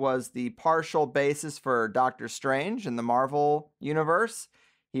 Randolph, who was the partial basis for Doctor Strange in the Marvel universe.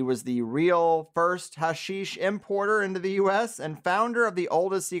 He was the real first hashish importer into the U.S. and founder of the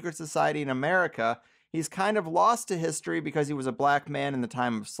oldest secret society in America. He's kind of lost to history because he was a black man in the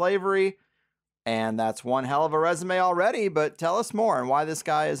time of slavery. And that's one hell of a resume already, but tell us more and why this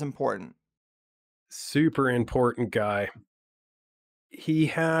guy is important. Super important guy. He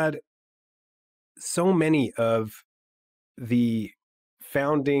had so many of the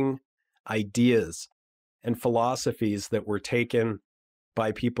founding ideas and philosophies that were taken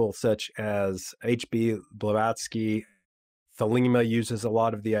by people such as H.B. Blavatsky. Thelema uses a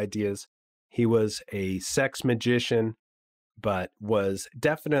lot of the ideas. He was a sex magician, but was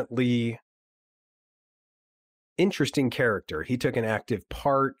definitely interesting character. He took an active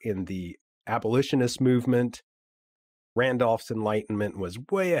part in the abolitionist movement. Randolph's Enlightenment was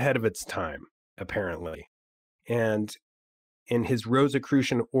way ahead of its time, apparently. And in his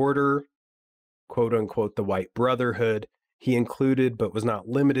Rosicrucian order, quote unquote, the White Brotherhood, he included but was not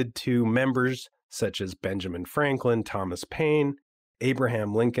limited to members such as Benjamin Franklin, Thomas Paine,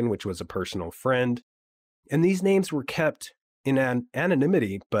 Abraham Lincoln, which was a personal friend. And these names were kept in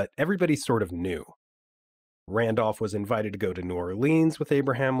anonymity, but everybody sort of knew. Randolph was invited to go to New Orleans with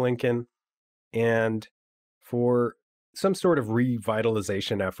Abraham Lincoln, and for some sort of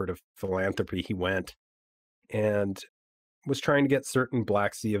revitalization effort of philanthropy, he went and was trying to get certain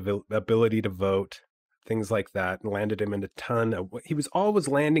blacks the ability to vote, things like that, and landed him in a ton of... He was always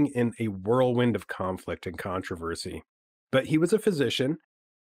landing in a whirlwind of conflict and controversy. But he was a physician,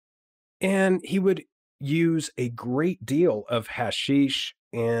 and he would use a great deal of hashish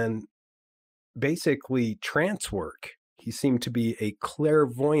and basically trance work. He seemed to be a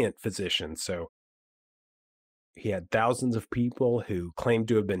clairvoyant physician, so he had thousands of people who claimed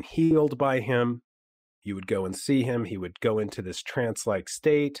to have been healed by him. You would go and see him. He would go into this trance-like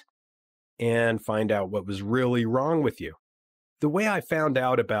state and find out what was really wrong with you. The way I found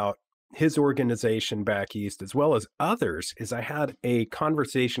out about his organization back east, as well as others, is I had a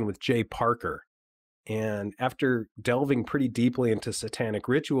conversation with Jay Parker. And after delving pretty deeply into satanic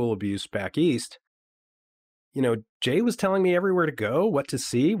ritual abuse back east, Jay was telling me everywhere to go, what to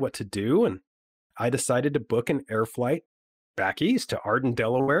see, what to do, and I decided to book an air flight back east to Arden,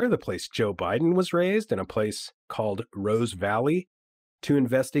 Delaware, the place Joe Biden was raised, and a place called Rose Valley, to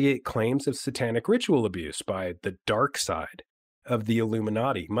investigate claims of satanic ritual abuse by the dark side of the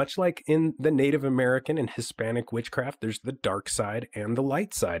Illuminati. Much like in the Native American and Hispanic witchcraft, there's the dark side and the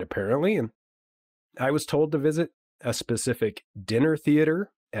light side, apparently. And I was told to visit a specific dinner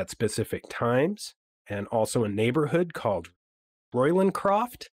theater at specific times, and also a neighborhood called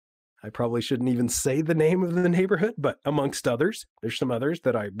Roylandcroft. I probably shouldn't even say the name of the neighborhood, but amongst others, there's some others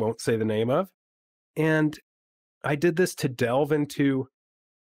that I won't say the name of. And I did this to delve into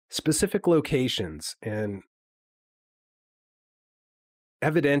specific locations and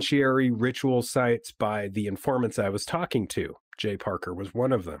evidentiary ritual sites by the informants I was talking to. Jay Parker was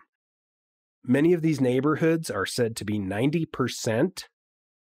one of them. Many of these neighborhoods are said to be 90%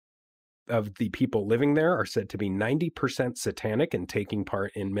 of the people living there are said to be 90% satanic and taking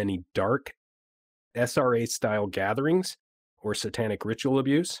part in many dark SRA-style gatherings or satanic ritual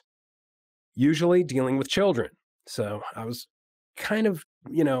abuse, usually dealing with children. So I was kind of,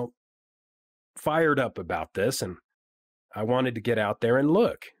 fired up about this, and I wanted to get out there and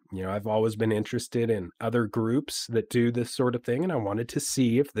look. I've always been interested in other groups that do this sort of thing, and I wanted to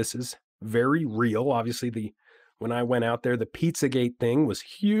see if this is very real. Obviously, when I went out there, the Pizzagate thing was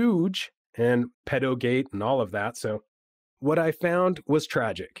huge, and Pedogate and all of that. So what I found was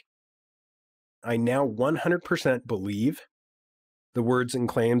tragic. I now 100% believe the words and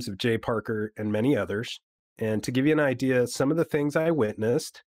claims of Jay Parker and many others. And to give you an idea, some of the things I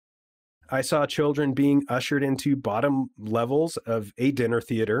witnessed, I saw children being ushered into bottom levels of a dinner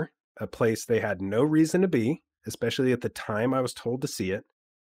theater, a place they had no reason to be, especially at the time I was told to see it.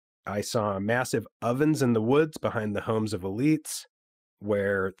 I saw massive ovens in the woods behind the homes of elites,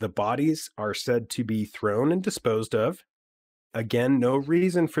 where the bodies are said to be thrown and disposed of. Again, no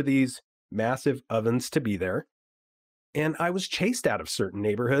reason for these massive ovens to be there. And I was chased out of certain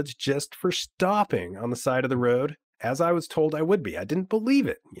neighborhoods just for stopping on the side of the road, as I was told I would be. I didn't believe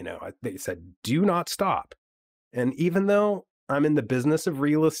it. They said, do not stop. And even though I'm in the business of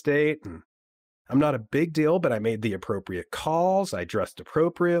real estate and I'm not a big deal, but I made the appropriate calls. I dressed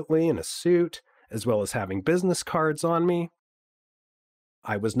appropriately in a suit, as well as having business cards on me.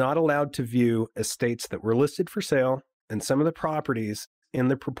 I was not allowed to view estates that were listed for sale and some of the properties in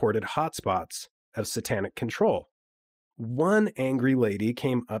the purported hotspots of satanic control. One angry lady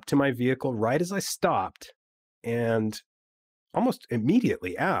came up to my vehicle right as I stopped and almost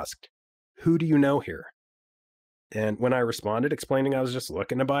immediately asked, "Who do you know here?" And when I responded, explaining I was just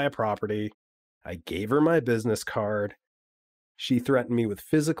looking to buy a property, I gave her my business card. She threatened me with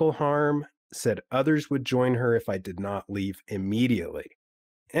physical harm, said others would join her if I did not leave immediately.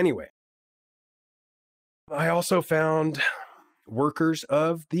 Anyway, I also found workers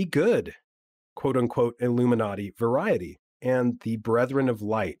of the good, quote unquote, Illuminati variety, and the Brethren of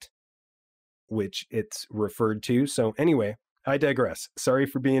Light, which it's referred to. So anyway, I digress. Sorry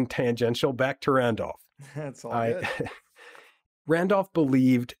for being tangential. Back to Randolph. That's all good. Randolph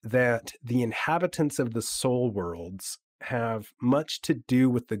believed that the inhabitants of the soul worlds have much to do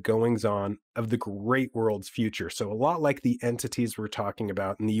with the goings-on of the great world's future. So a lot like the entities we're talking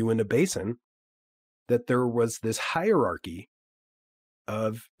about in the Uintah Basin, that there was this hierarchy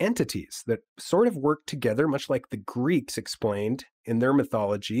of entities that sort of worked together, much like the Greeks explained in their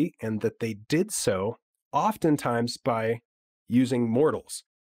mythology, and that they did so oftentimes by using mortals.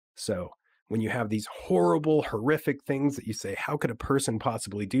 So when you have these horrible, horrific things that you say, how could a person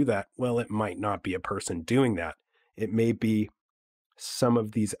possibly do that? Well, it might not be a person doing that. It may be some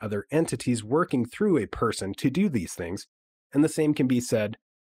of these other entities working through a person to do these things. And the same can be said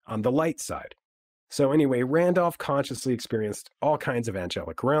on the light side. So anyway, Randolph consciously experienced all kinds of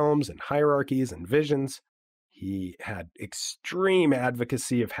angelic realms and hierarchies and visions. He had extreme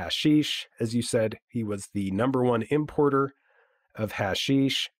advocacy of hashish. As you said, he was the #1 importer of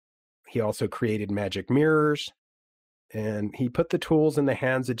hashish. He also created magic mirrors, and he put the tools in the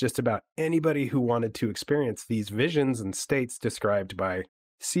hands of just about anybody who wanted to experience these visions and states described by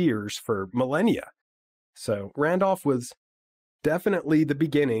seers for millennia. So Randolph was definitely the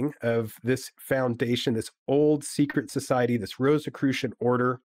beginning of this foundation, this old secret society, this Rosicrucian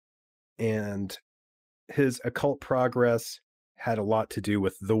order, and his occult progress had a lot to do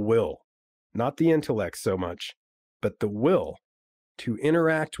with the will, not the intellect so much, but the will to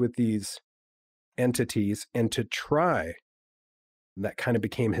interact with these entities and to try, that kind of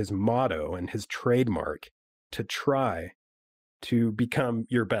became his motto and his trademark, to try to become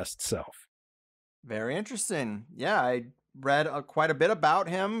your best self. Very interesting. Yeah, I read quite a bit about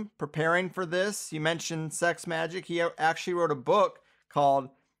him preparing for this. You mentioned sex magic. He actually wrote a book called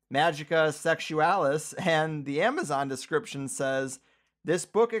Magica Sexualis, and the Amazon description says, this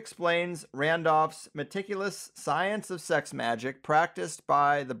book explains Randolph's meticulous science of sex magic practiced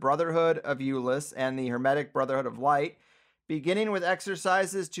by the Brotherhood of Euless and the Hermetic Brotherhood of Light. Beginning with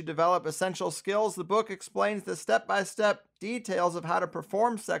exercises to develop essential skills, the book explains the step-by-step details of how to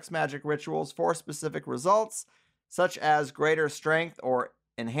perform sex magic rituals for specific results, such as greater strength or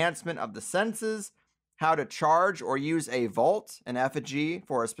enhancement of the senses, how to charge or use a vault, an effigy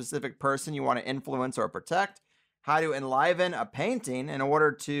for a specific person you want to influence or protect, how to enliven a painting in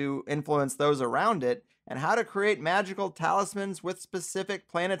order to influence those around it, and how to create magical talismans with specific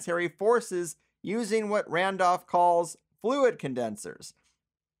planetary forces using what Randolph calls fluid condensers.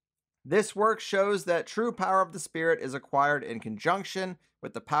 This work shows that true power of the spirit is acquired in conjunction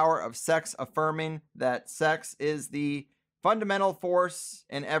with the power of sex, affirming that sex is the fundamental force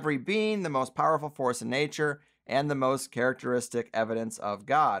in every being, the most powerful force in nature, and the most characteristic evidence of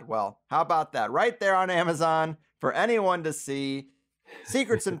God. Well, how about that? Right there on Amazon for anyone to see.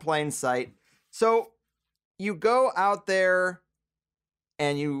 Secrets in plain sight. So you go out there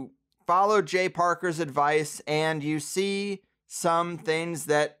and you follow Jay Parker's advice and you see some things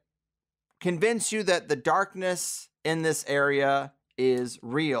that convince you that the darkness in this area is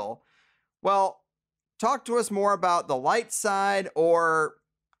real. Well, talk to us more about the light side, or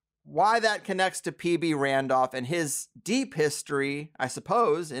why that connects to P.B. Randolph and his deep history, I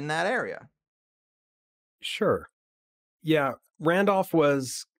suppose, in that area. Sure. Yeah, Randolph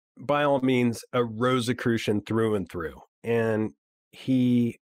was, by all means, a Rosicrucian through and through. And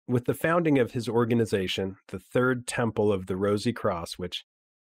he, with the founding of his organization, the Third Temple of the Rosy Cross, which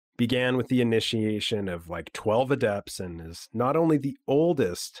began with the initiation of like 12 adepts and is not only the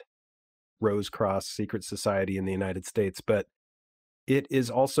oldest Rose Cross secret society in the United States, but it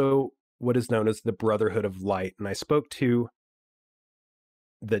is also what is known as the Brotherhood of Light. And I spoke to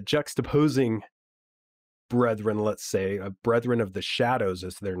the juxtaposing brethren, let's say, brethren of the shadows,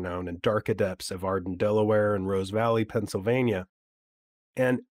 as they're known, and dark adepts of Arden, Delaware, and Rose Valley, Pennsylvania.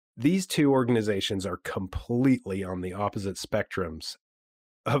 And these two organizations are completely on the opposite spectrums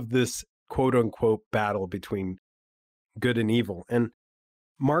of this quote-unquote battle between good and evil. And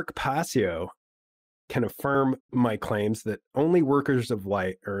Mark Passio can affirm my claims that only workers of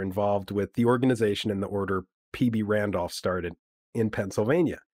light are involved with the organization and the order P.B. Randolph started in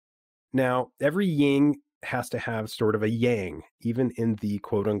Pennsylvania. Now, every yin has to have sort of a yang, even in the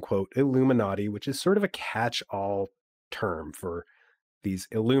quote unquote Illuminati, which is sort of a catch all term for these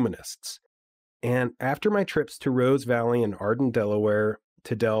Illuminists. And after my trips to Rose Valley and Arden, Delaware,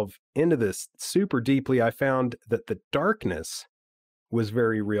 to delve into this super deeply, I found that the darkness was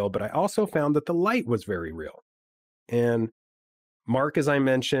very real, but I also found that the light was very real. And Mark, as I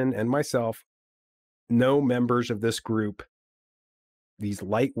mentioned, and myself, know members of this group, these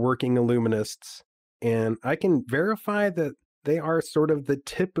light working Illuminists, and I can verify that they are sort of the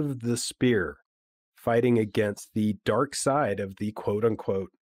tip of the spear fighting against the dark side of the quote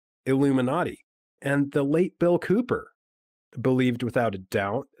unquote Illuminati. And the late Bill Cooper believed without a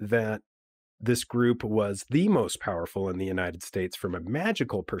doubt that this group was the most powerful in the United States from a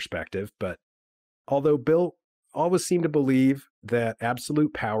magical perspective. But although Bill always seemed to believe that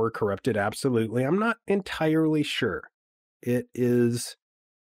absolute power corrupted absolutely, I'm not entirely sure. It is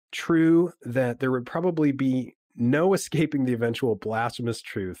true that there would probably be no escaping the eventual blasphemous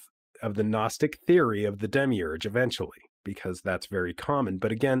truth of the Gnostic theory of the demiurge eventually, because that's very common.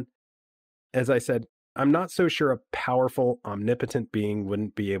 But again, as I said, I'm not so sure a powerful, omnipotent being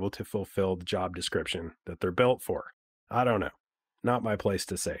wouldn't be able to fulfill the job description that they're built for. I don't know. Not my place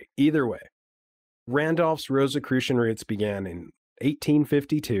to say. Either way, Randolph's Rosicrucian roots began in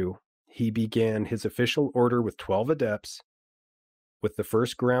 1852. He began his official order with 12 adepts, with the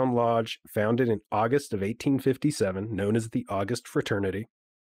first ground lodge founded in August of 1857, known as the August Fraternity,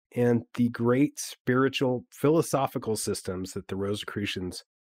 and the great spiritual philosophical systems that the Rosicrucians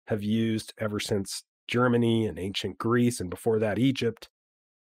have used ever since Germany and ancient Greece, and before that Egypt.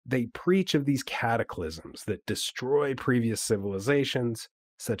 They preach of these cataclysms that destroy previous civilizations,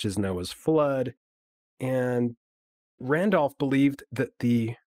 such as Noah's flood, and Randolph believed that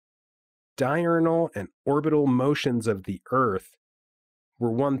the diurnal and orbital motions of the Earth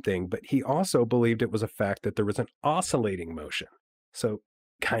were one thing, but he also believed it was a fact that there was an oscillating motion. So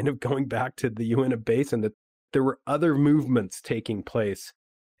kind of going back to the Uintah Basin, that there were other movements taking place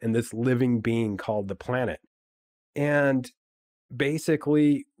in this living being called the planet. And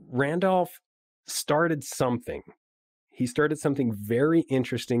basically, Randolph started something. He started something very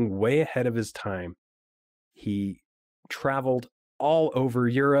interesting, way ahead of his time. He traveled all over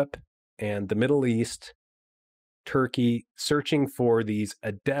Europe and the Middle East, Turkey, searching for these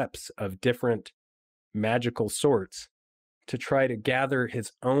adepts of different magical sorts to try to gather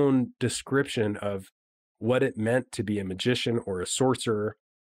his own description of what it meant to be a magician or a sorcerer.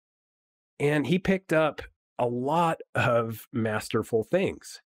 And he picked up a lot of masterful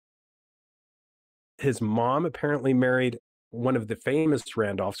things. His mom apparently married one of the famous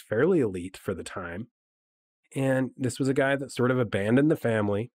Randolphs, fairly elite for the time. And this was a guy that sort of abandoned the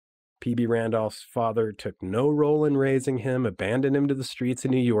family. P.B. Randolph's father took no role in raising him, abandoned him to the streets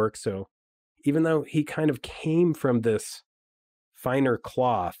of New York. So even though he kind of came from this finer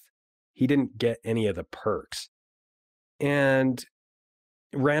cloth, he didn't get any of the perks. And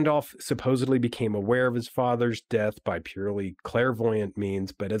Randolph supposedly became aware of his father's death by purely clairvoyant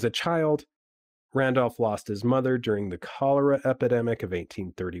means, but as a child, Randolph lost his mother during the cholera epidemic of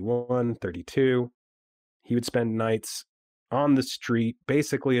 1831-32. He would spend nights on the street,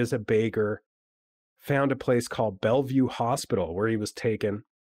 basically as a beggar, found a place called Bellevue Hospital where he was taken,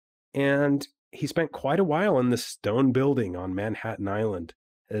 and he spent quite a while in this stone building on Manhattan Island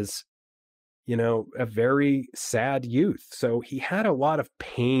as, you know, a very sad youth. So he had a lot of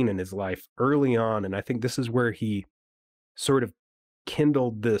pain in his life early on, and I think this is where he sort of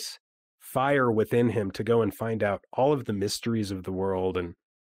kindled this fire within him to go and find out all of the mysteries of the world and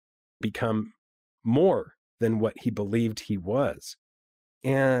become more than what he believed he was.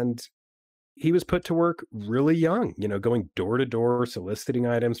 And he was put to work really young, you know, going door to door, soliciting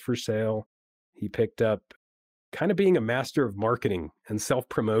items for sale. He picked up kind of being a master of marketing and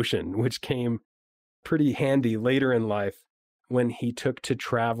self-promotion, which came pretty handy later in life when he took to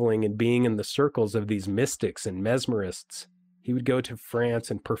traveling and being in the circles of these mystics and mesmerists. He would go to France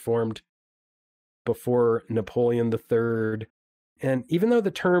and performed before Napoleon III. And even though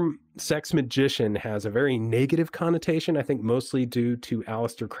the term sex magician has a very negative connotation, I think mostly due to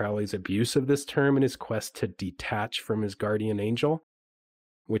Aleister Crowley's abuse of this term in his quest to detach from his guardian angel,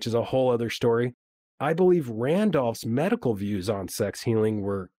 which is a whole other story, I believe Randolph's medical views on sex healing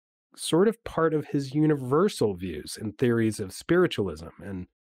were sort of part of his universal views and theories of spiritualism and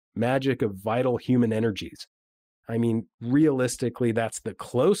magic of vital human energies. I mean, realistically, that's the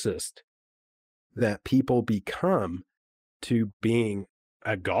closest that people become to being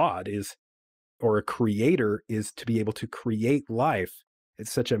a god or a creator, is to be able to create life.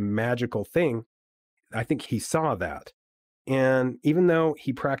 It's such a magical thing. I think he saw that. And even though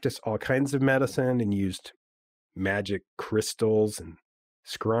he practiced all kinds of medicine and used magic crystals and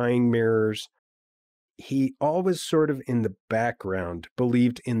scrying mirrors, he always sort of in the background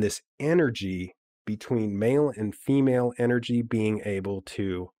believed in this energy between male and female energy being able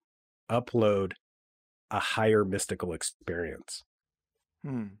to upload a higher mystical experience.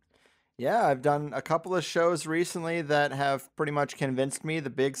 Yeah, I've done a couple of shows recently that have pretty much convinced me the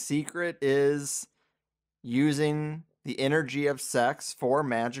big secret is using the energy of sex for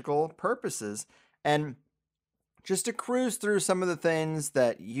magical purposes. And just to cruise through some of the things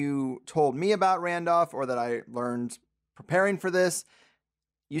that you told me about Randolph or that I learned preparing for this,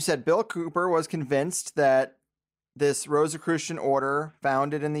 you said Bill Cooper was convinced that this Rosicrucian order,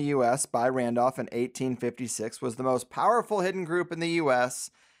 founded in the U.S. by Randolph in 1856, was the most powerful hidden group in the U.S.,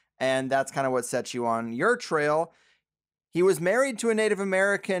 and that's kind of what set you on your trail. He was married to a Native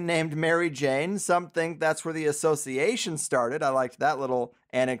American named Mary Jane. Some think that's where the association started. I liked that little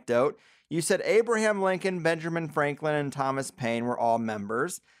anecdote. You said Abraham Lincoln, Benjamin Franklin, and Thomas Paine were all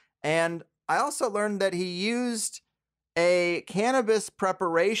members. And I also learned that he used a cannabis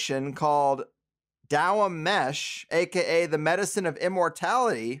preparation called Dawamesh, aka the medicine of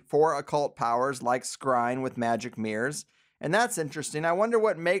immortality, for occult powers like scrying with magic mirrors. And that's interesting. I wonder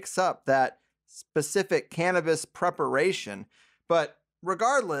what makes up that specific cannabis preparation. But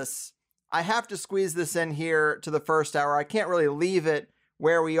regardless, I have to squeeze this in here to the first hour. I can't really leave it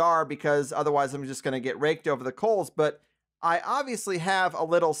where we are because otherwise I'm just going to get raked over the coals. But I obviously have a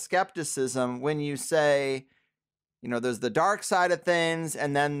little skepticism when you say, you know, there's the dark side of things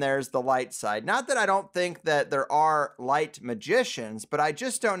and then there's the light side. Not that I don't think that there are light magicians, but I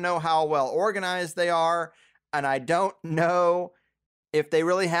just don't know how well organized they are. And I don't know if they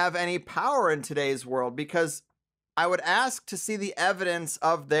really have any power in today's world, because I would ask to see the evidence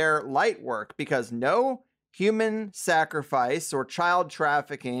of their light work, because no human sacrifice or child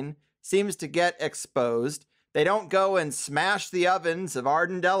trafficking seems to get exposed. They don't go and smash the ovens of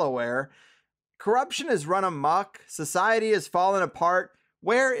Arden, Delaware. Corruption has run amok. Society has fallen apart.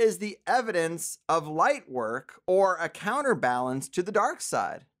 Where is the evidence of light work or a counterbalance to the dark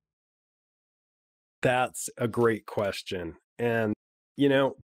side? That's a great question. And, you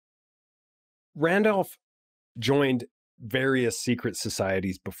know, Randolph joined various secret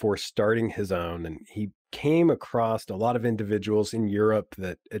societies before starting his own, and he came across a lot of individuals in Europe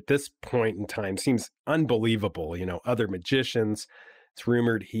that at this point in time seems unbelievable. You know, other magicians. It's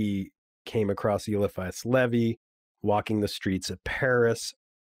rumored he came across Eliphas Levi walking the streets of Paris.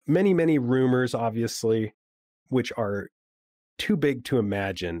 Many, many rumors, obviously, which are too big to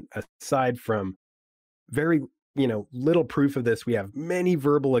imagine. Aside from very, little proof of this, we have many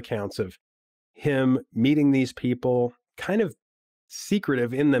verbal accounts of him meeting these people, kind of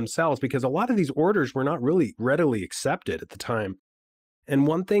secretive in themselves, because a lot of these orders were not really readily accepted at the time. And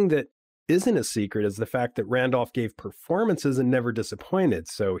one thing that isn't a secret is the fact that Randolph gave performances and never disappointed.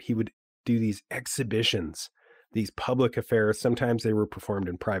 So he would do these exhibitions, these public affairs. Sometimes they were performed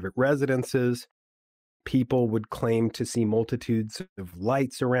in private residences. People would claim to see multitudes of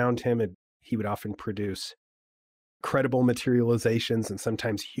lights around him, and he would often produce credible materializations and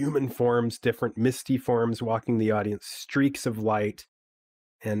sometimes human forms, different misty forms walking the audience, streaks of light,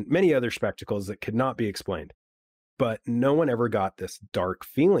 and many other spectacles that could not be explained. But no one ever got this dark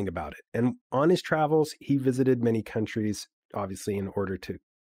feeling about it. And on his travels, he visited many countries, obviously, in order to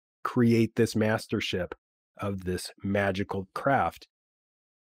create this mastership of this magical craft.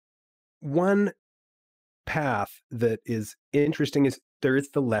 One path that is interesting is there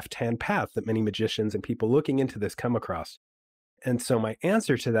is the left-hand path that many magicians and people looking into this come across. And so my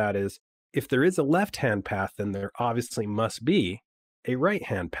answer to that is, if there is a left-hand path, then there obviously must be a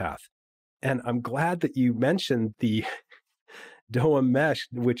right-hand path. And I'm glad that you mentioned the Dawamesh,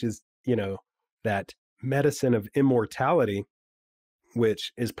 which is, that medicine of immortality,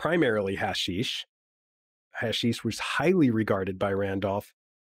 which is primarily hashish. Hashish was highly regarded by Randolph,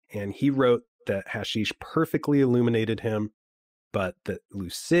 and he wrote that hashish perfectly illuminated him, but the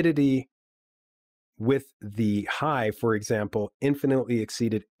lucidity with the high, for example, infinitely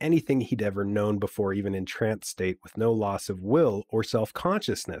exceeded anything he'd ever known before, even in trance state, with no loss of will or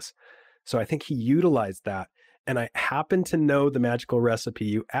self-consciousness. So I think he utilized that. And I happen to know the magical recipe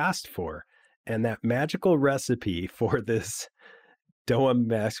you asked for. And that magical recipe for this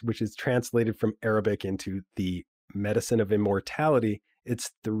Dawamesh, which is translated from Arabic into the medicine of immortality,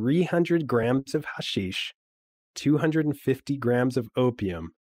 it's 300 grams of hashish, 250 grams of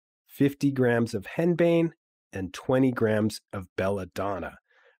opium, 50 grams of henbane, and 20 grams of belladonna.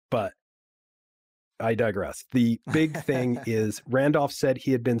 But I digress. The big thing is Randolph said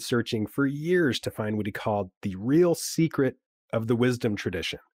he had been searching for years to find what he called the real secret of the wisdom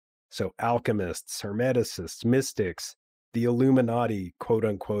tradition. So alchemists, hermeticists, mystics, the Illuminati, quote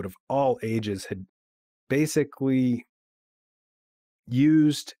unquote, of all ages had basically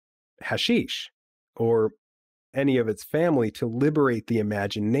used hashish or any of its family to liberate the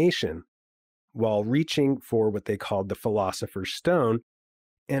imagination while reaching for what they called the philosopher's stone.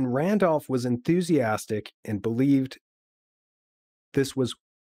 And Randolph was enthusiastic and believed this was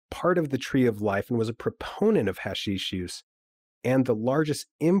part of the tree of life and was a proponent of hashish use and the largest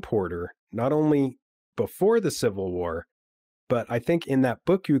importer, not only before the Civil War, but I think in that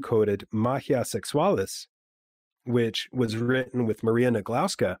book you quoted, Magia Sexualis, which was written with Maria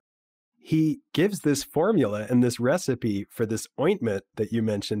Naglowska, he gives this formula and this recipe for this ointment that you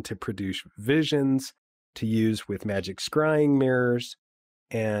mentioned to produce visions, to use with magic scrying mirrors.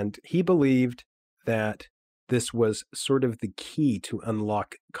 And he believed that this was sort of the key to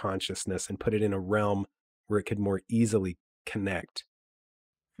unlock consciousness and put it in a realm where it could more easily connect.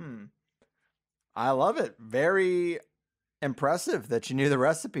 I love it. Very impressive that you knew the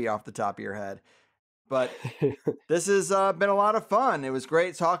recipe off the top of your head. But this has been a lot of fun. It was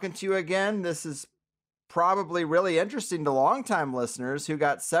great talking to you again. This is probably really interesting to longtime listeners who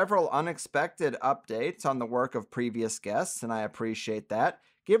got several unexpected updates on the work of previous guests, and I appreciate that.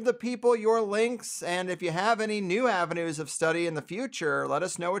 Give the people your links, and if you have any new avenues of study in the future, let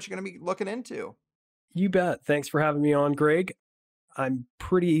us know what you're going to be looking into. You bet. Thanks for having me on, Greg. I'm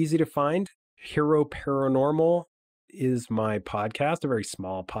pretty easy to find. Hero Paranormal is my podcast, a very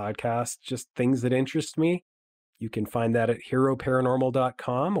small podcast, just things that interest me. You can find that at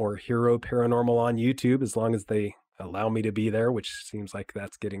heroparanormal.com or Hero Paranormal on YouTube, as long as they allow me to be there, which seems like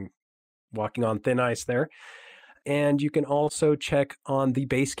that's walking on thin ice there. And you can also check on the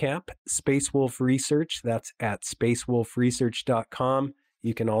Basecamp, Space Wolf Research. That's at spacewolfresearch.com.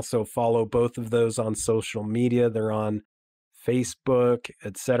 You can also follow both of those on social media. They're on Facebook,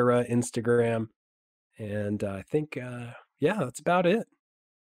 etc., Instagram. And I think, that's about it.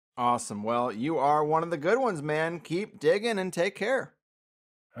 Awesome. Well, you are one of the good ones, man. Keep digging and take care.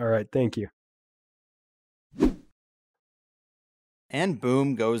 All right. Thank you. And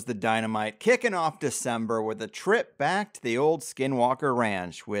boom goes the dynamite, kicking off December with a trip back to the old Skinwalker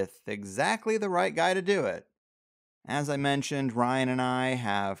Ranch with exactly the right guy to do it. As I mentioned, Ryan and I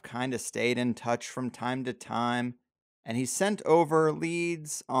have kind of stayed in touch from time to time, and he sent over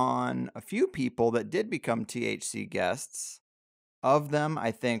leads on a few people that did become THC guests. Of them,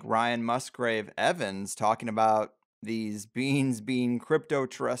 I think Ryan Musgrave Evans talking about these beings being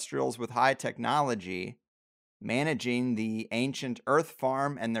crypto-terrestrials with high technology, managing the ancient earth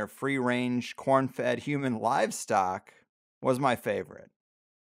farm and their free-range corn-fed human livestock was my favorite.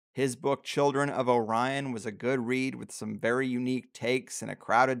 His book, Children of Orion, was a good read with some very unique takes in a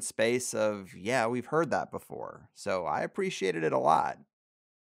crowded space of, yeah, we've heard that before. So I appreciated it a lot.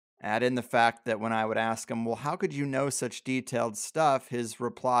 Add in the fact that when I would ask him, well, how could you know such detailed stuff? His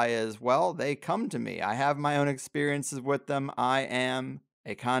reply is, well, they come to me. I have my own experiences with them. I am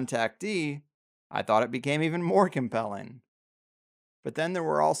a contactee. I thought it became even more compelling. But then there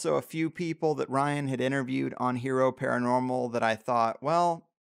were also a few people that Ryan had interviewed on Hero Paranormal that I thought, well,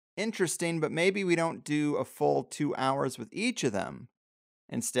 interesting, but maybe we don't do a full 2 hours with each of them.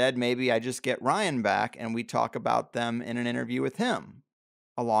 Instead, maybe I just get Ryan back and we talk about them in an interview with him,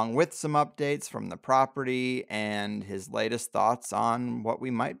 along with some updates from the property and his latest thoughts on what we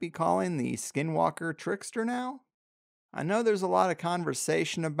might be calling the Skinwalker Trickster now. I know there's a lot of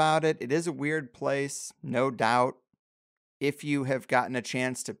conversation about it. It is a weird place, no doubt. If you have gotten a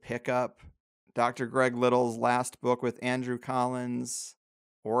chance to pick up Dr. Greg Little's last book with Andrew Collins,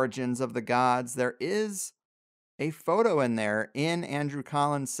 Origins of the Gods, there is a photo in there in Andrew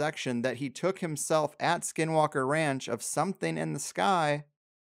Collins' section that he took himself at Skinwalker Ranch of something in the sky,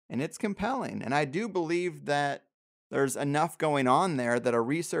 and it's compelling. And I do believe that there's enough going on there that a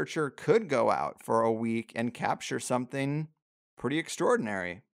researcher could go out for a week and capture something pretty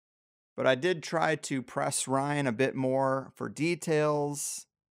extraordinary. But I did try to press Ryan a bit more for details,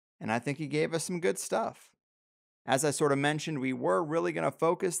 and I think he gave us some good stuff. As I sort of mentioned, we were really going to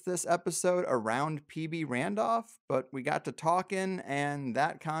focus this episode around PB Randolph, but we got to talking, and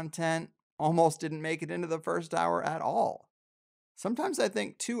that content almost didn't make it into the first hour at all. Sometimes I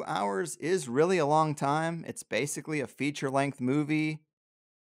think 2 hours is really a long time. It's basically a feature-length movie,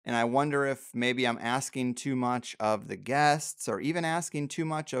 and I wonder if maybe I'm asking too much of the guests or even asking too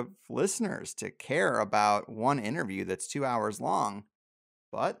much of listeners to care about one interview that's 2 hours long.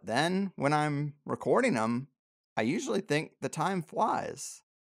 But then when I'm recording them, I usually think the time flies.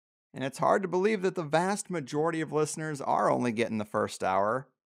 And it's hard to believe that the vast majority of listeners are only getting the first hour.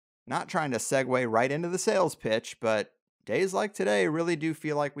 Not trying to segue right into the sales pitch, but days like today really do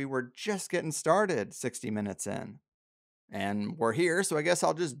feel like we were just getting started 60 minutes in. And we're here, so I guess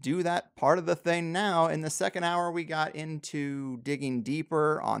I'll just do that part of the thing now. In the second hour, we got into digging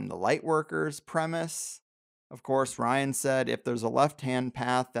deeper on the lightworkers premise. Of course, Ryan said if there's a left-hand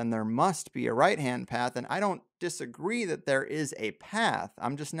path, then there must be a right-hand path. And I don't disagree that there is a path.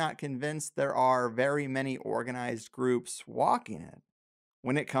 I'm just not convinced there are very many organized groups walking it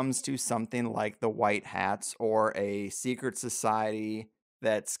when it comes to something like the White Hats or a secret society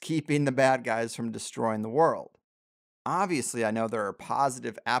that's keeping the bad guys from destroying the world. Obviously, I know there are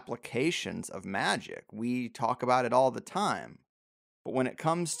positive applications of magic. We talk about it all the time. But when it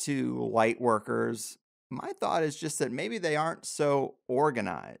comes to light workers, my thought is just that maybe they aren't so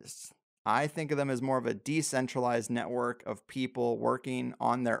organized. I think of them as more of a decentralized network of people working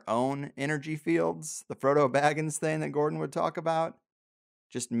on their own energy fields, the Frodo Baggins thing that Gordon would talk about.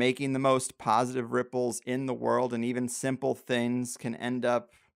 Just making the most positive ripples in the world, and even simple things can end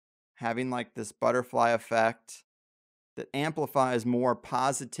up having like this butterfly effect that amplifies more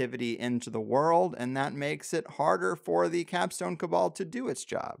positivity into the world, and that makes it harder for the Capstone Cabal to do its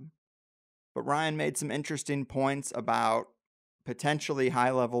job. But Ryan made some interesting points about potentially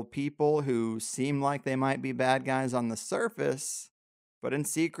high-level people who seem like they might be bad guys on the surface, but in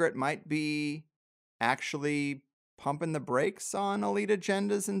secret might be actually pumping the brakes on elite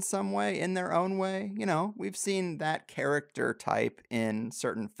agendas in some way, in their own way. You know, we've seen that character type in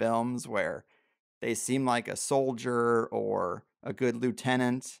certain films where they seem like a soldier or a good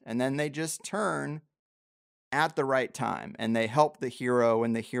lieutenant, and then they just turn at the right time and they help the hero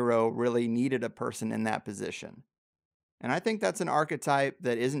when the hero really needed a person in that position. And I think that's an archetype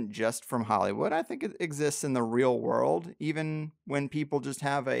that isn't just from Hollywood. I think it exists in the real world, even when people just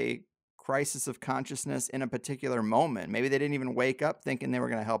have a crisis of consciousness in a particular moment. Maybe they didn't even wake up thinking they were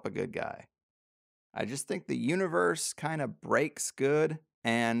going to help a good guy. I just think the universe kind of breaks good,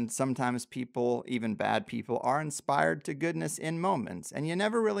 and sometimes people, even bad people, are inspired to goodness in moments, and you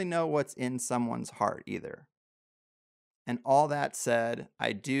never really know what's in someone's heart either. And all that said,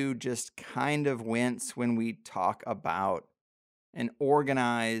 I do just kind of wince when we talk about an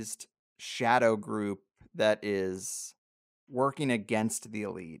organized shadow group that is working against the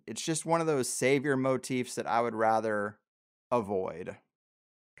elite. It's just one of those savior motifs that I would rather avoid.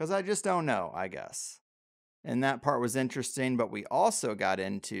 Because I just don't know, I guess. And that part was interesting, but we also got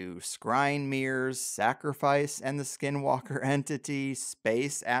into scrying mirrors, sacrifice and the Skinwalker entity,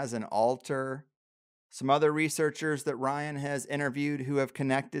 space as an altar. Some other researchers that Ryan has interviewed who have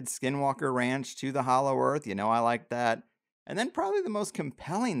connected Skinwalker Ranch to the Hollow Earth. You know, I like that. And then probably the most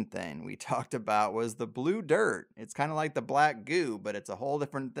compelling thing we talked about was the blue dirt. It's kind of like the black goo, but it's a whole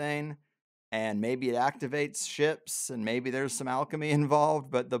different thing. And maybe it activates ships, and maybe there's some alchemy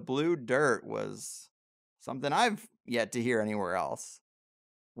involved, but the blue dirt was something I've yet to hear anywhere else.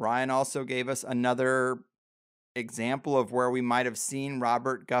 Ryan also gave us another example of where we might have seen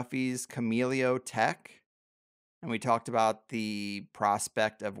Robert Guffey's Cameleo tech. And we talked about the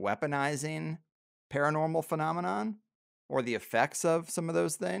prospect of weaponizing paranormal phenomenon or the effects of some of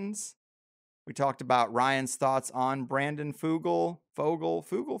those things. We talked about Ryan's thoughts on Brandon Fogel,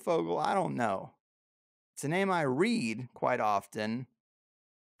 I don't know. It's a name I read quite often,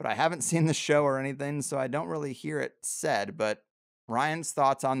 but I haven't seen the show or anything, so I don't really hear it said. But Ryan's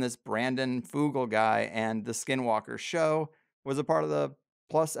thoughts on this Brandon Fogel guy and the Skinwalker show was a part of the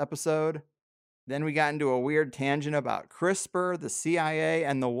Plus episode. Then we got into a weird tangent about CRISPR, the CIA,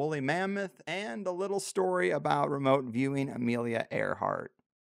 and the woolly mammoth, and a little story about remote viewing Amelia Earhart.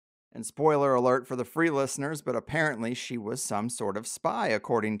 And spoiler alert for the free listeners, but apparently she was some sort of spy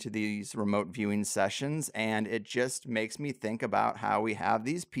according to these remote viewing sessions, and it just makes me think about how we have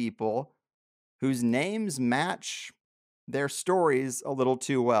these people whose names match their stories a little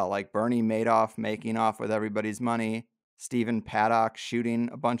too well, like Bernie Madoff making off with everybody's money, Stephen Paddock shooting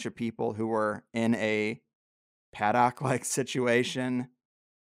a bunch of people who were in a Paddock-like situation,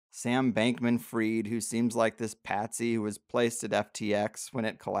 Sam Bankman-Fried, who seems like this patsy who was placed at FTX when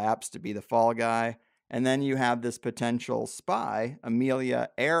it collapsed to be the fall guy. And then you have this potential spy, Amelia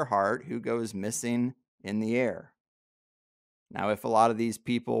Earhart, who goes missing in the air. Now, if a lot of these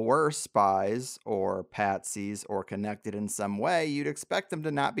people were spies or patsies or connected in some way, you'd expect them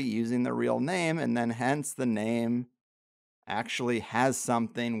to not be using the real name, and then hence the name actually has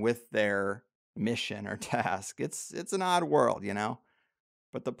something with their mission or task. It's an odd world, you know?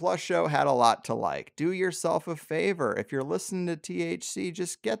 But the Plus show had a lot to like. Do yourself a favor. If you're listening to THC,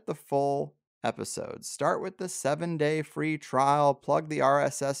 just get the full episodes. Start with the 7-day free trial, plug the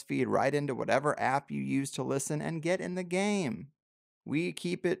RSS feed right into whatever app you use to listen, and get in the game. We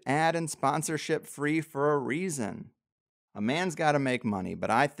keep it ad and sponsorship free for a reason. A man's got to make money, but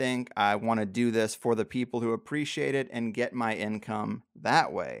I think I want to do this for the people who appreciate it and get my income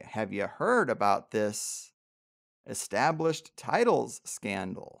that way. Have you heard about this established titles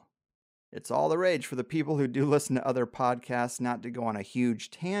scandal? It's all the rage for the people who do listen to other podcasts, not to go on a huge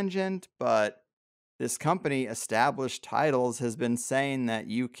tangent, but this company, Established Titles, has been saying that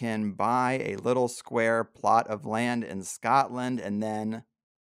you can buy a little square plot of land in Scotland, and then,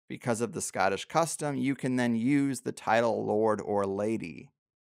 because of the Scottish custom, you can then use the title Lord or Lady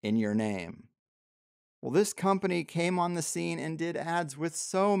in your name. Well, this company came on the scene and did ads with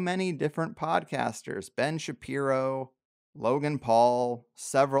so many different podcasters. Ben Shapiro, Logan Paul,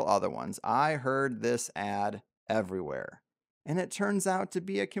 several other ones. I heard this ad everywhere. And it turns out to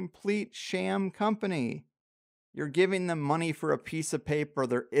be a complete sham company. You're giving them money for a piece of paper.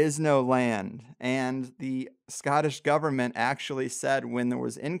 There is no land. And the Scottish government actually said when there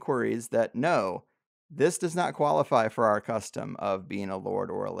was inquiries that no, this does not qualify for our custom of being a lord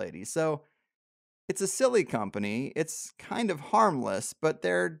or a lady. So it's a silly company. It's kind of harmless, but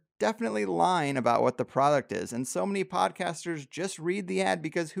they're definitely lying about what the product is. And so many podcasters just read the ad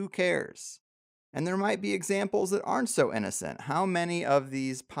because who cares? And there might be examples that aren't so innocent. How many of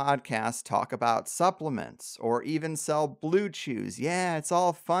these podcasts talk about supplements or even sell Blue Chews? Yeah, it's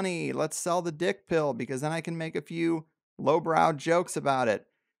all funny. Let's sell the dick pill because then I can make a few lowbrow jokes about it.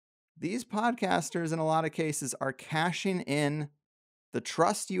 These podcasters, in a lot of cases, are cashing in the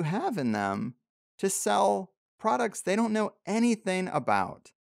trust you have in them to sell products they don't know anything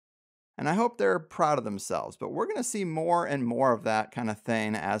about. And I hope they're proud of themselves, but we're going to see more and more of that kind of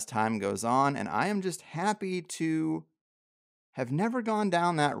thing as time goes on, and I am just happy to have never gone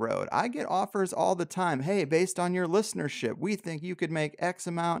down that road. I get offers all the time. Hey, based on your listenership, we think you could make X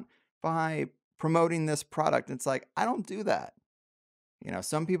amount by promoting this product. It's like, I don't do that. You know,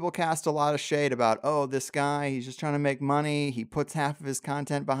 some people cast a lot of shade about, oh, this guy, he's just trying to make money. He puts half of his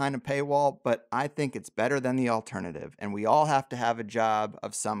content behind a paywall, but I think it's better than the alternative. And we all have to have a job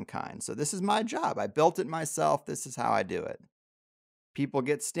of some kind. So this is my job. I built it myself. This is how I do it. People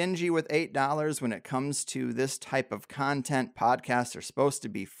get stingy with $8 when it comes to this type of content. Podcasts are supposed to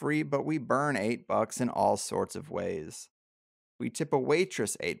be free, but we burn $8 in all sorts of ways. We tip a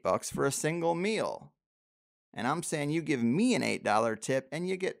waitress $8 for a single meal. And I'm saying you give me an $8 tip and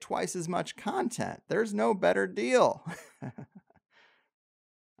you get twice as much content. There's no better deal.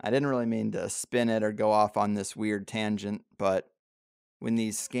 I didn't really mean to spin it or go off on this weird tangent, but when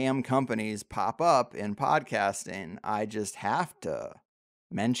these scam companies pop up in podcasting, I just have to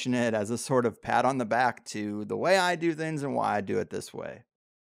mention it as a sort of pat on the back to the way I do things and why I do it this way.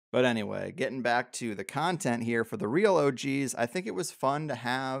 But anyway, getting back to the content here for the real OGs, I think it was fun to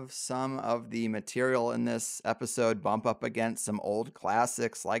have some of the material in this episode bump up against some old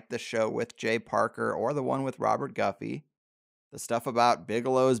classics like the show with Jay Parker or the one with Robert Guffey. The stuff about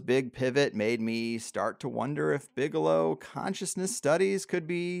Bigelow's big pivot made me start to wonder if Bigelow consciousness studies could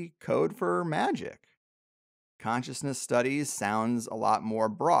be code for magic. Consciousness studies sounds a lot more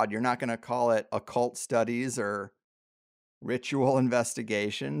broad. You're not going to call it occult studies or ritual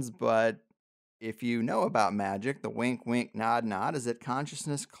investigations, but if you know about magic, the wink, wink, nod, nod is that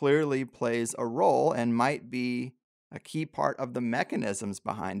consciousness clearly plays a role and might be a key part of the mechanisms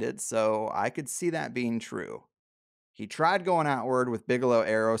behind it, so I could see that being true. He tried going outward with Bigelow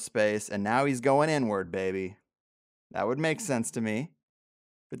Aerospace, and now he's going inward, baby. That would make sense to me.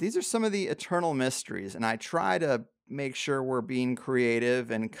 But these are some of the eternal mysteries, and I try to make sure we're being creative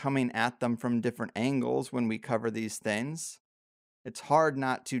and coming at them from different angles when we cover these things. It's hard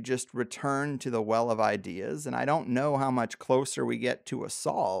not to just return to the well of ideas, and I don't know how much closer we get to a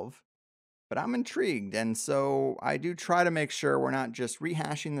solve, but I'm intrigued, and so I do try to make sure we're not just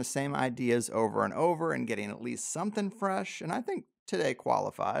rehashing the same ideas over and over and getting at least something fresh, and I think today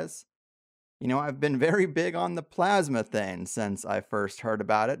qualifies. You know, I've been very big on the plasma thing since I first heard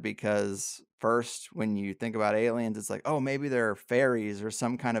about it because first, when you think about aliens, it's like, oh, maybe they're fairies or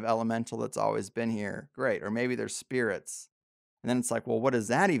some kind of elemental that's always been here. Great. Or maybe they're spirits. And then it's like, well, what does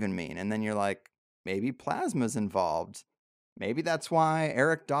that even mean? And then you're like, maybe plasma's involved. Maybe that's why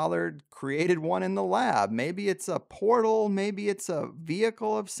Eric Dollard created one in the lab. Maybe it's a portal. Maybe it's a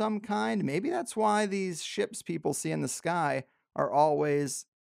vehicle of some kind. Maybe that's why these ships people see in the sky are always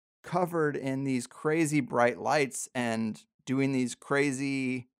covered in these crazy bright lights and doing these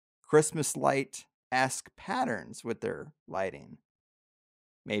crazy Christmas light-esque patterns with their lighting.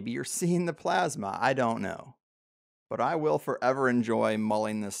 Maybe you're seeing the plasma. I don't know. but I will forever enjoy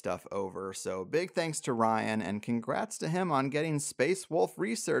mulling this stuff over. So big thanks to Ryan, and congrats to him on getting Space Wolf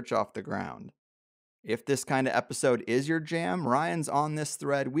research off the ground. If this kind of episode is your jam, Ryan's on this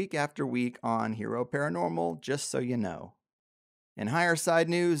thread week after week on Hero Paranormal, just so you know. In higher side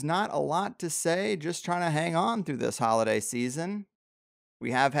news, not a lot to say, just trying to hang on through this holiday season.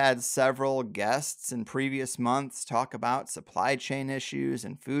 We have had several guests in previous months talk about supply chain issues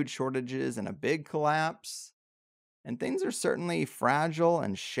and food shortages and a big collapse. And things are certainly fragile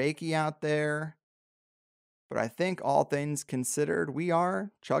and shaky out there. But I think all things considered, we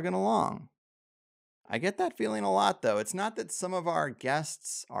are chugging along. I get that feeling a lot, though. It's not that some of our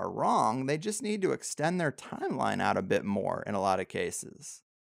guests are wrong. They just need to extend their timeline out a bit more in a lot of cases.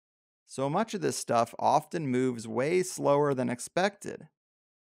 So much of this stuff often moves way slower than expected.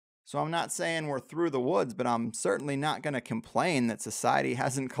 So I'm not saying we're through the woods, but I'm certainly not going to complain that society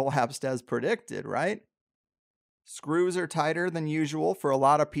hasn't collapsed as predicted, right? Screws are tighter than usual for a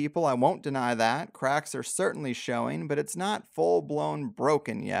lot of people, I won't deny that. Cracks are certainly showing, but it's not full-blown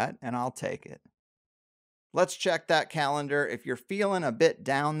broken yet, and I'll take it. Let's check that calendar. If you're feeling a bit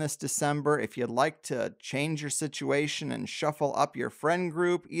down this December, if you'd like to change your situation and shuffle up your friend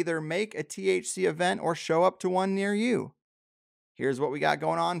group, either make a THC event or show up to one near you. Here's what we got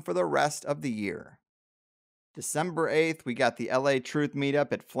going on for the rest of the year. December 8th, we got the LA Truth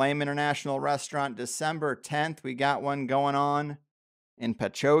Meetup at Flame International Restaurant. December 10th, we got one going on in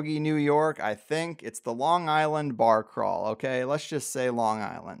Pachogue, New York. I think it's the Long Island Bar Crawl, okay? Let's just say Long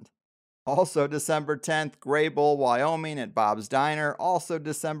Island. Also December 10th, Gray Bull, Wyoming at Bob's Diner. Also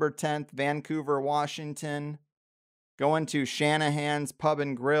December 10th, Vancouver, Washington. Going to Shanahan's Pub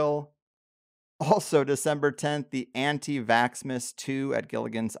and Grill. Also December 10th, the Anti-Vaxmas 2 at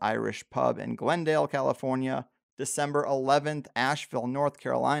Gilligan's Irish Pub in Glendale, California. December 11th, Asheville, North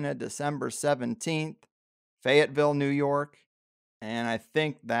Carolina. December 17th, Fayetteville, New York. And I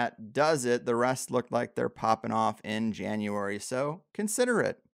think that does it. The rest look like they're popping off in January, so consider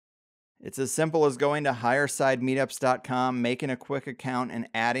it. It's as simple as going to highersidemeetups.com, making a quick account, and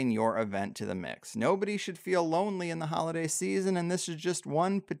adding your event to the mix. Nobody should feel lonely in the holiday season, and this is just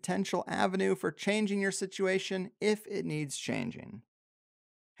one potential avenue for changing your situation if it needs changing.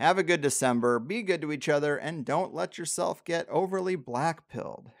 Have a good December, be good to each other, and don't let yourself get overly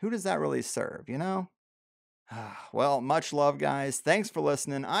black-pilled. Who does that really serve, you know? Well, much love, guys. Thanks for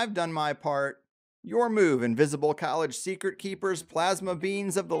listening. I've done my part. Your move, invisible college secret keepers, plasma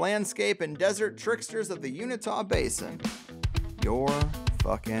beings of the landscape, and desert tricksters of the Uintah Basin. Your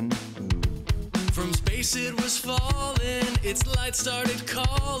fucking move. From space it was falling, its light started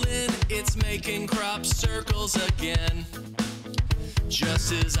calling, it's making crop circles again.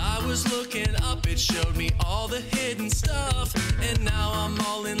 Just as I was looking up, it showed me all the hidden stuff, and now I'm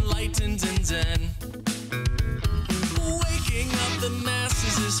all enlightened and zen. Waking up the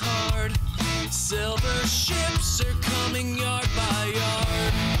masses is hard. Silver ships are coming yard by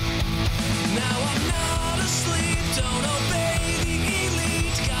yard. Now I'm not asleep, don't obey the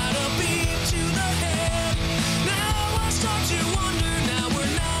elite. Gotta beam to the head. Now I start to wonder, now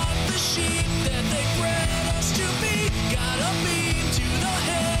we're not the sheep that they bred us to be. Gotta beam to the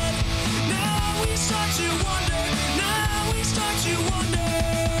head. Now we start to wonder, now we start to wonder.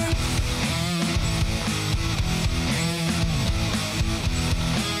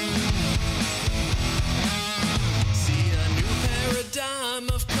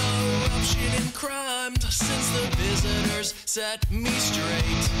 Of corruption and crime since the visitors set me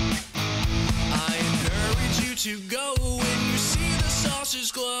straight. I encourage you to go when you see the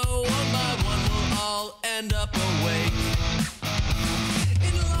saucers glow. One by one we'll all end up awake.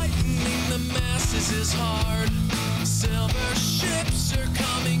 Enlightening the masses is hard. Silver ships are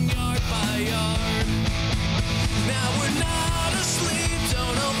coming yard by yard. Now we're not asleep,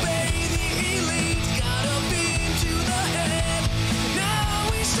 don't obey the elite. Gotta beam to the head. Now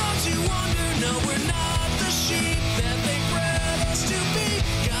we start to wonder, no we're not the sheep that they bred us to be.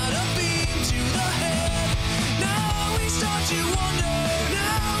 Gotta beam to the head. Now we start to wonder,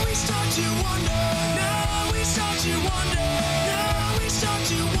 now we start to wonder, now we start to wonder, now we start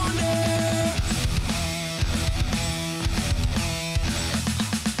to wonder.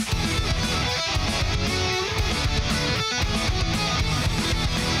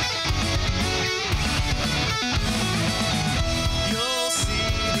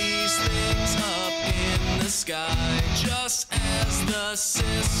 Sky, just as the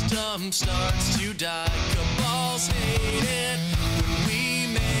system starts to die. Cabals hate it when we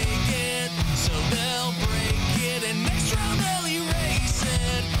make it, so they'll break it and next round they'll erase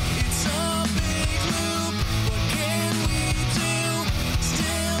it. It's a big loop, what can we do?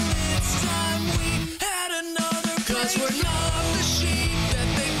 Still it's time we had another, 'cause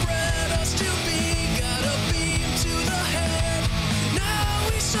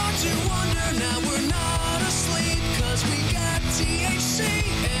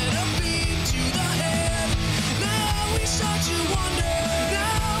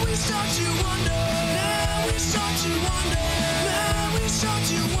wonder. Now we start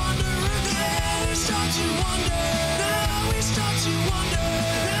to wonder again. We start to wonder. Now we start to wonder.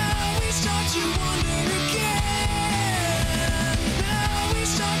 Now we start to wonder again. Now we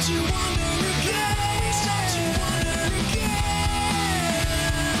start to wonder again. We start to wonder again.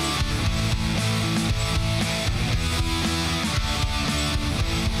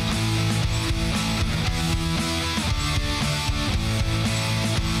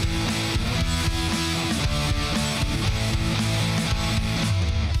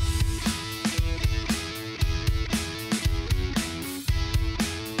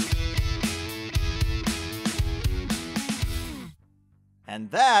 And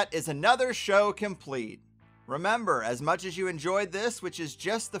that is another show complete. Remember, as much as you enjoyed this, which is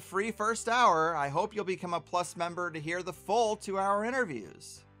just the free first hour, I hope you'll become a Plus member to hear the full 2-hour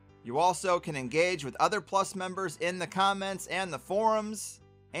interviews. You also can engage with other Plus members in the comments and the forums,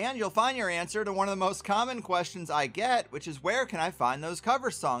 and you'll find your answer to one of the most common questions I get, which is where can I find those cover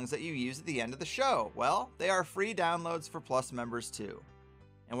songs that you use at the end of the show? Well, they are free downloads for Plus members too.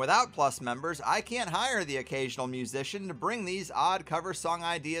 And without Plus members, I can't hire the occasional musician to bring these odd cover song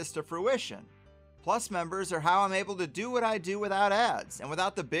ideas to fruition. Plus members are how I'm able to do what I do without ads and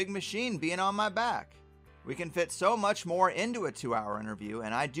without the big machine being on my back. We can fit so much more into a 2-hour interview,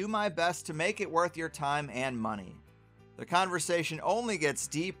 and I do my best to make it worth your time and money. The conversation only gets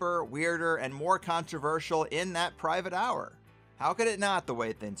deeper, weirder, and more controversial in that private hour. How could it not, the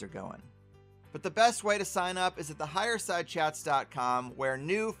way things are going? But the best way to sign up is at thehighersidechats.com, where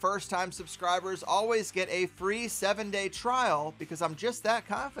new first-time subscribers always get a free 7-day trial because I'm just that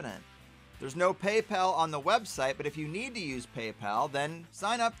confident. There's no PayPal on the website, but if you need to use PayPal, then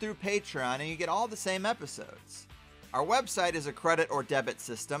sign up through Patreon and you get all the same episodes. Our website is a credit or debit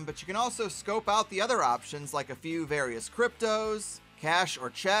system, but you can also scope out the other options like a few various cryptos, cash or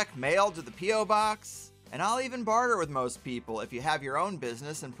check mailed to the P.O. Box. And I'll even barter with most people if you have your own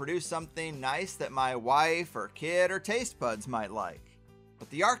business and produce something nice that my wife or kid or taste buds might like. But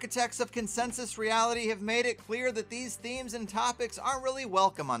the architects of consensus reality have made it clear that these themes and topics aren't really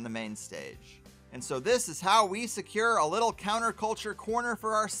welcome on the main stage. And so this is how we secure a little counterculture corner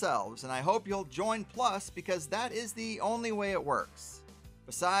for ourselves, and I hope you'll join Plus because that is the only way it works.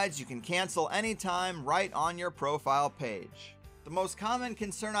 Besides, you can cancel anytime right on your profile page. The most common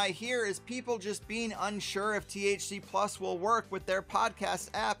concern I hear is people just being unsure if THC Plus will work with their podcast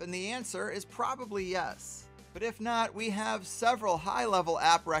app, and the answer is probably yes. But if not, we have several high-level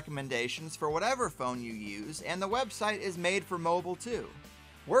app recommendations for whatever phone you use, and the website is made for mobile too.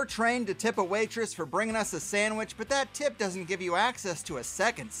 We're trained to tip a waitress for bringing us a sandwich, but that tip doesn't give you access to a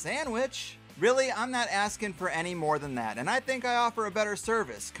second sandwich. Really, I'm not asking for any more than that, and I think I offer a better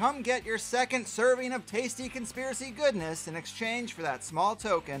service. Come get your second serving of tasty conspiracy goodness in exchange for that small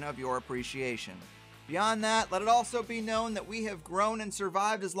token of your appreciation. Beyond that, let it also be known that we have grown and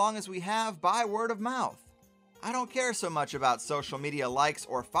survived as long as we have by word of mouth. I don't care so much about social media likes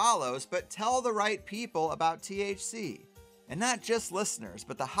or follows, but tell the right people about THC. And not just listeners,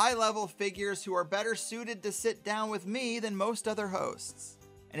 but the high-level figures who are better suited to sit down with me than most other hosts.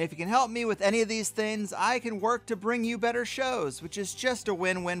 And if you can help me with any of these things, I can work to bring you better shows, which is just a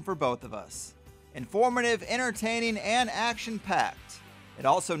win-win for both of us. Informative, entertaining, and action-packed. It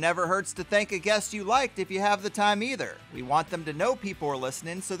also never hurts to thank a guest you liked if you have the time either. We want them to know people are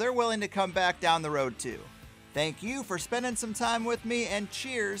listening, so they're willing to come back down the road too. Thank you for spending some time with me, and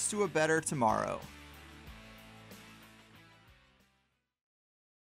cheers to a better tomorrow.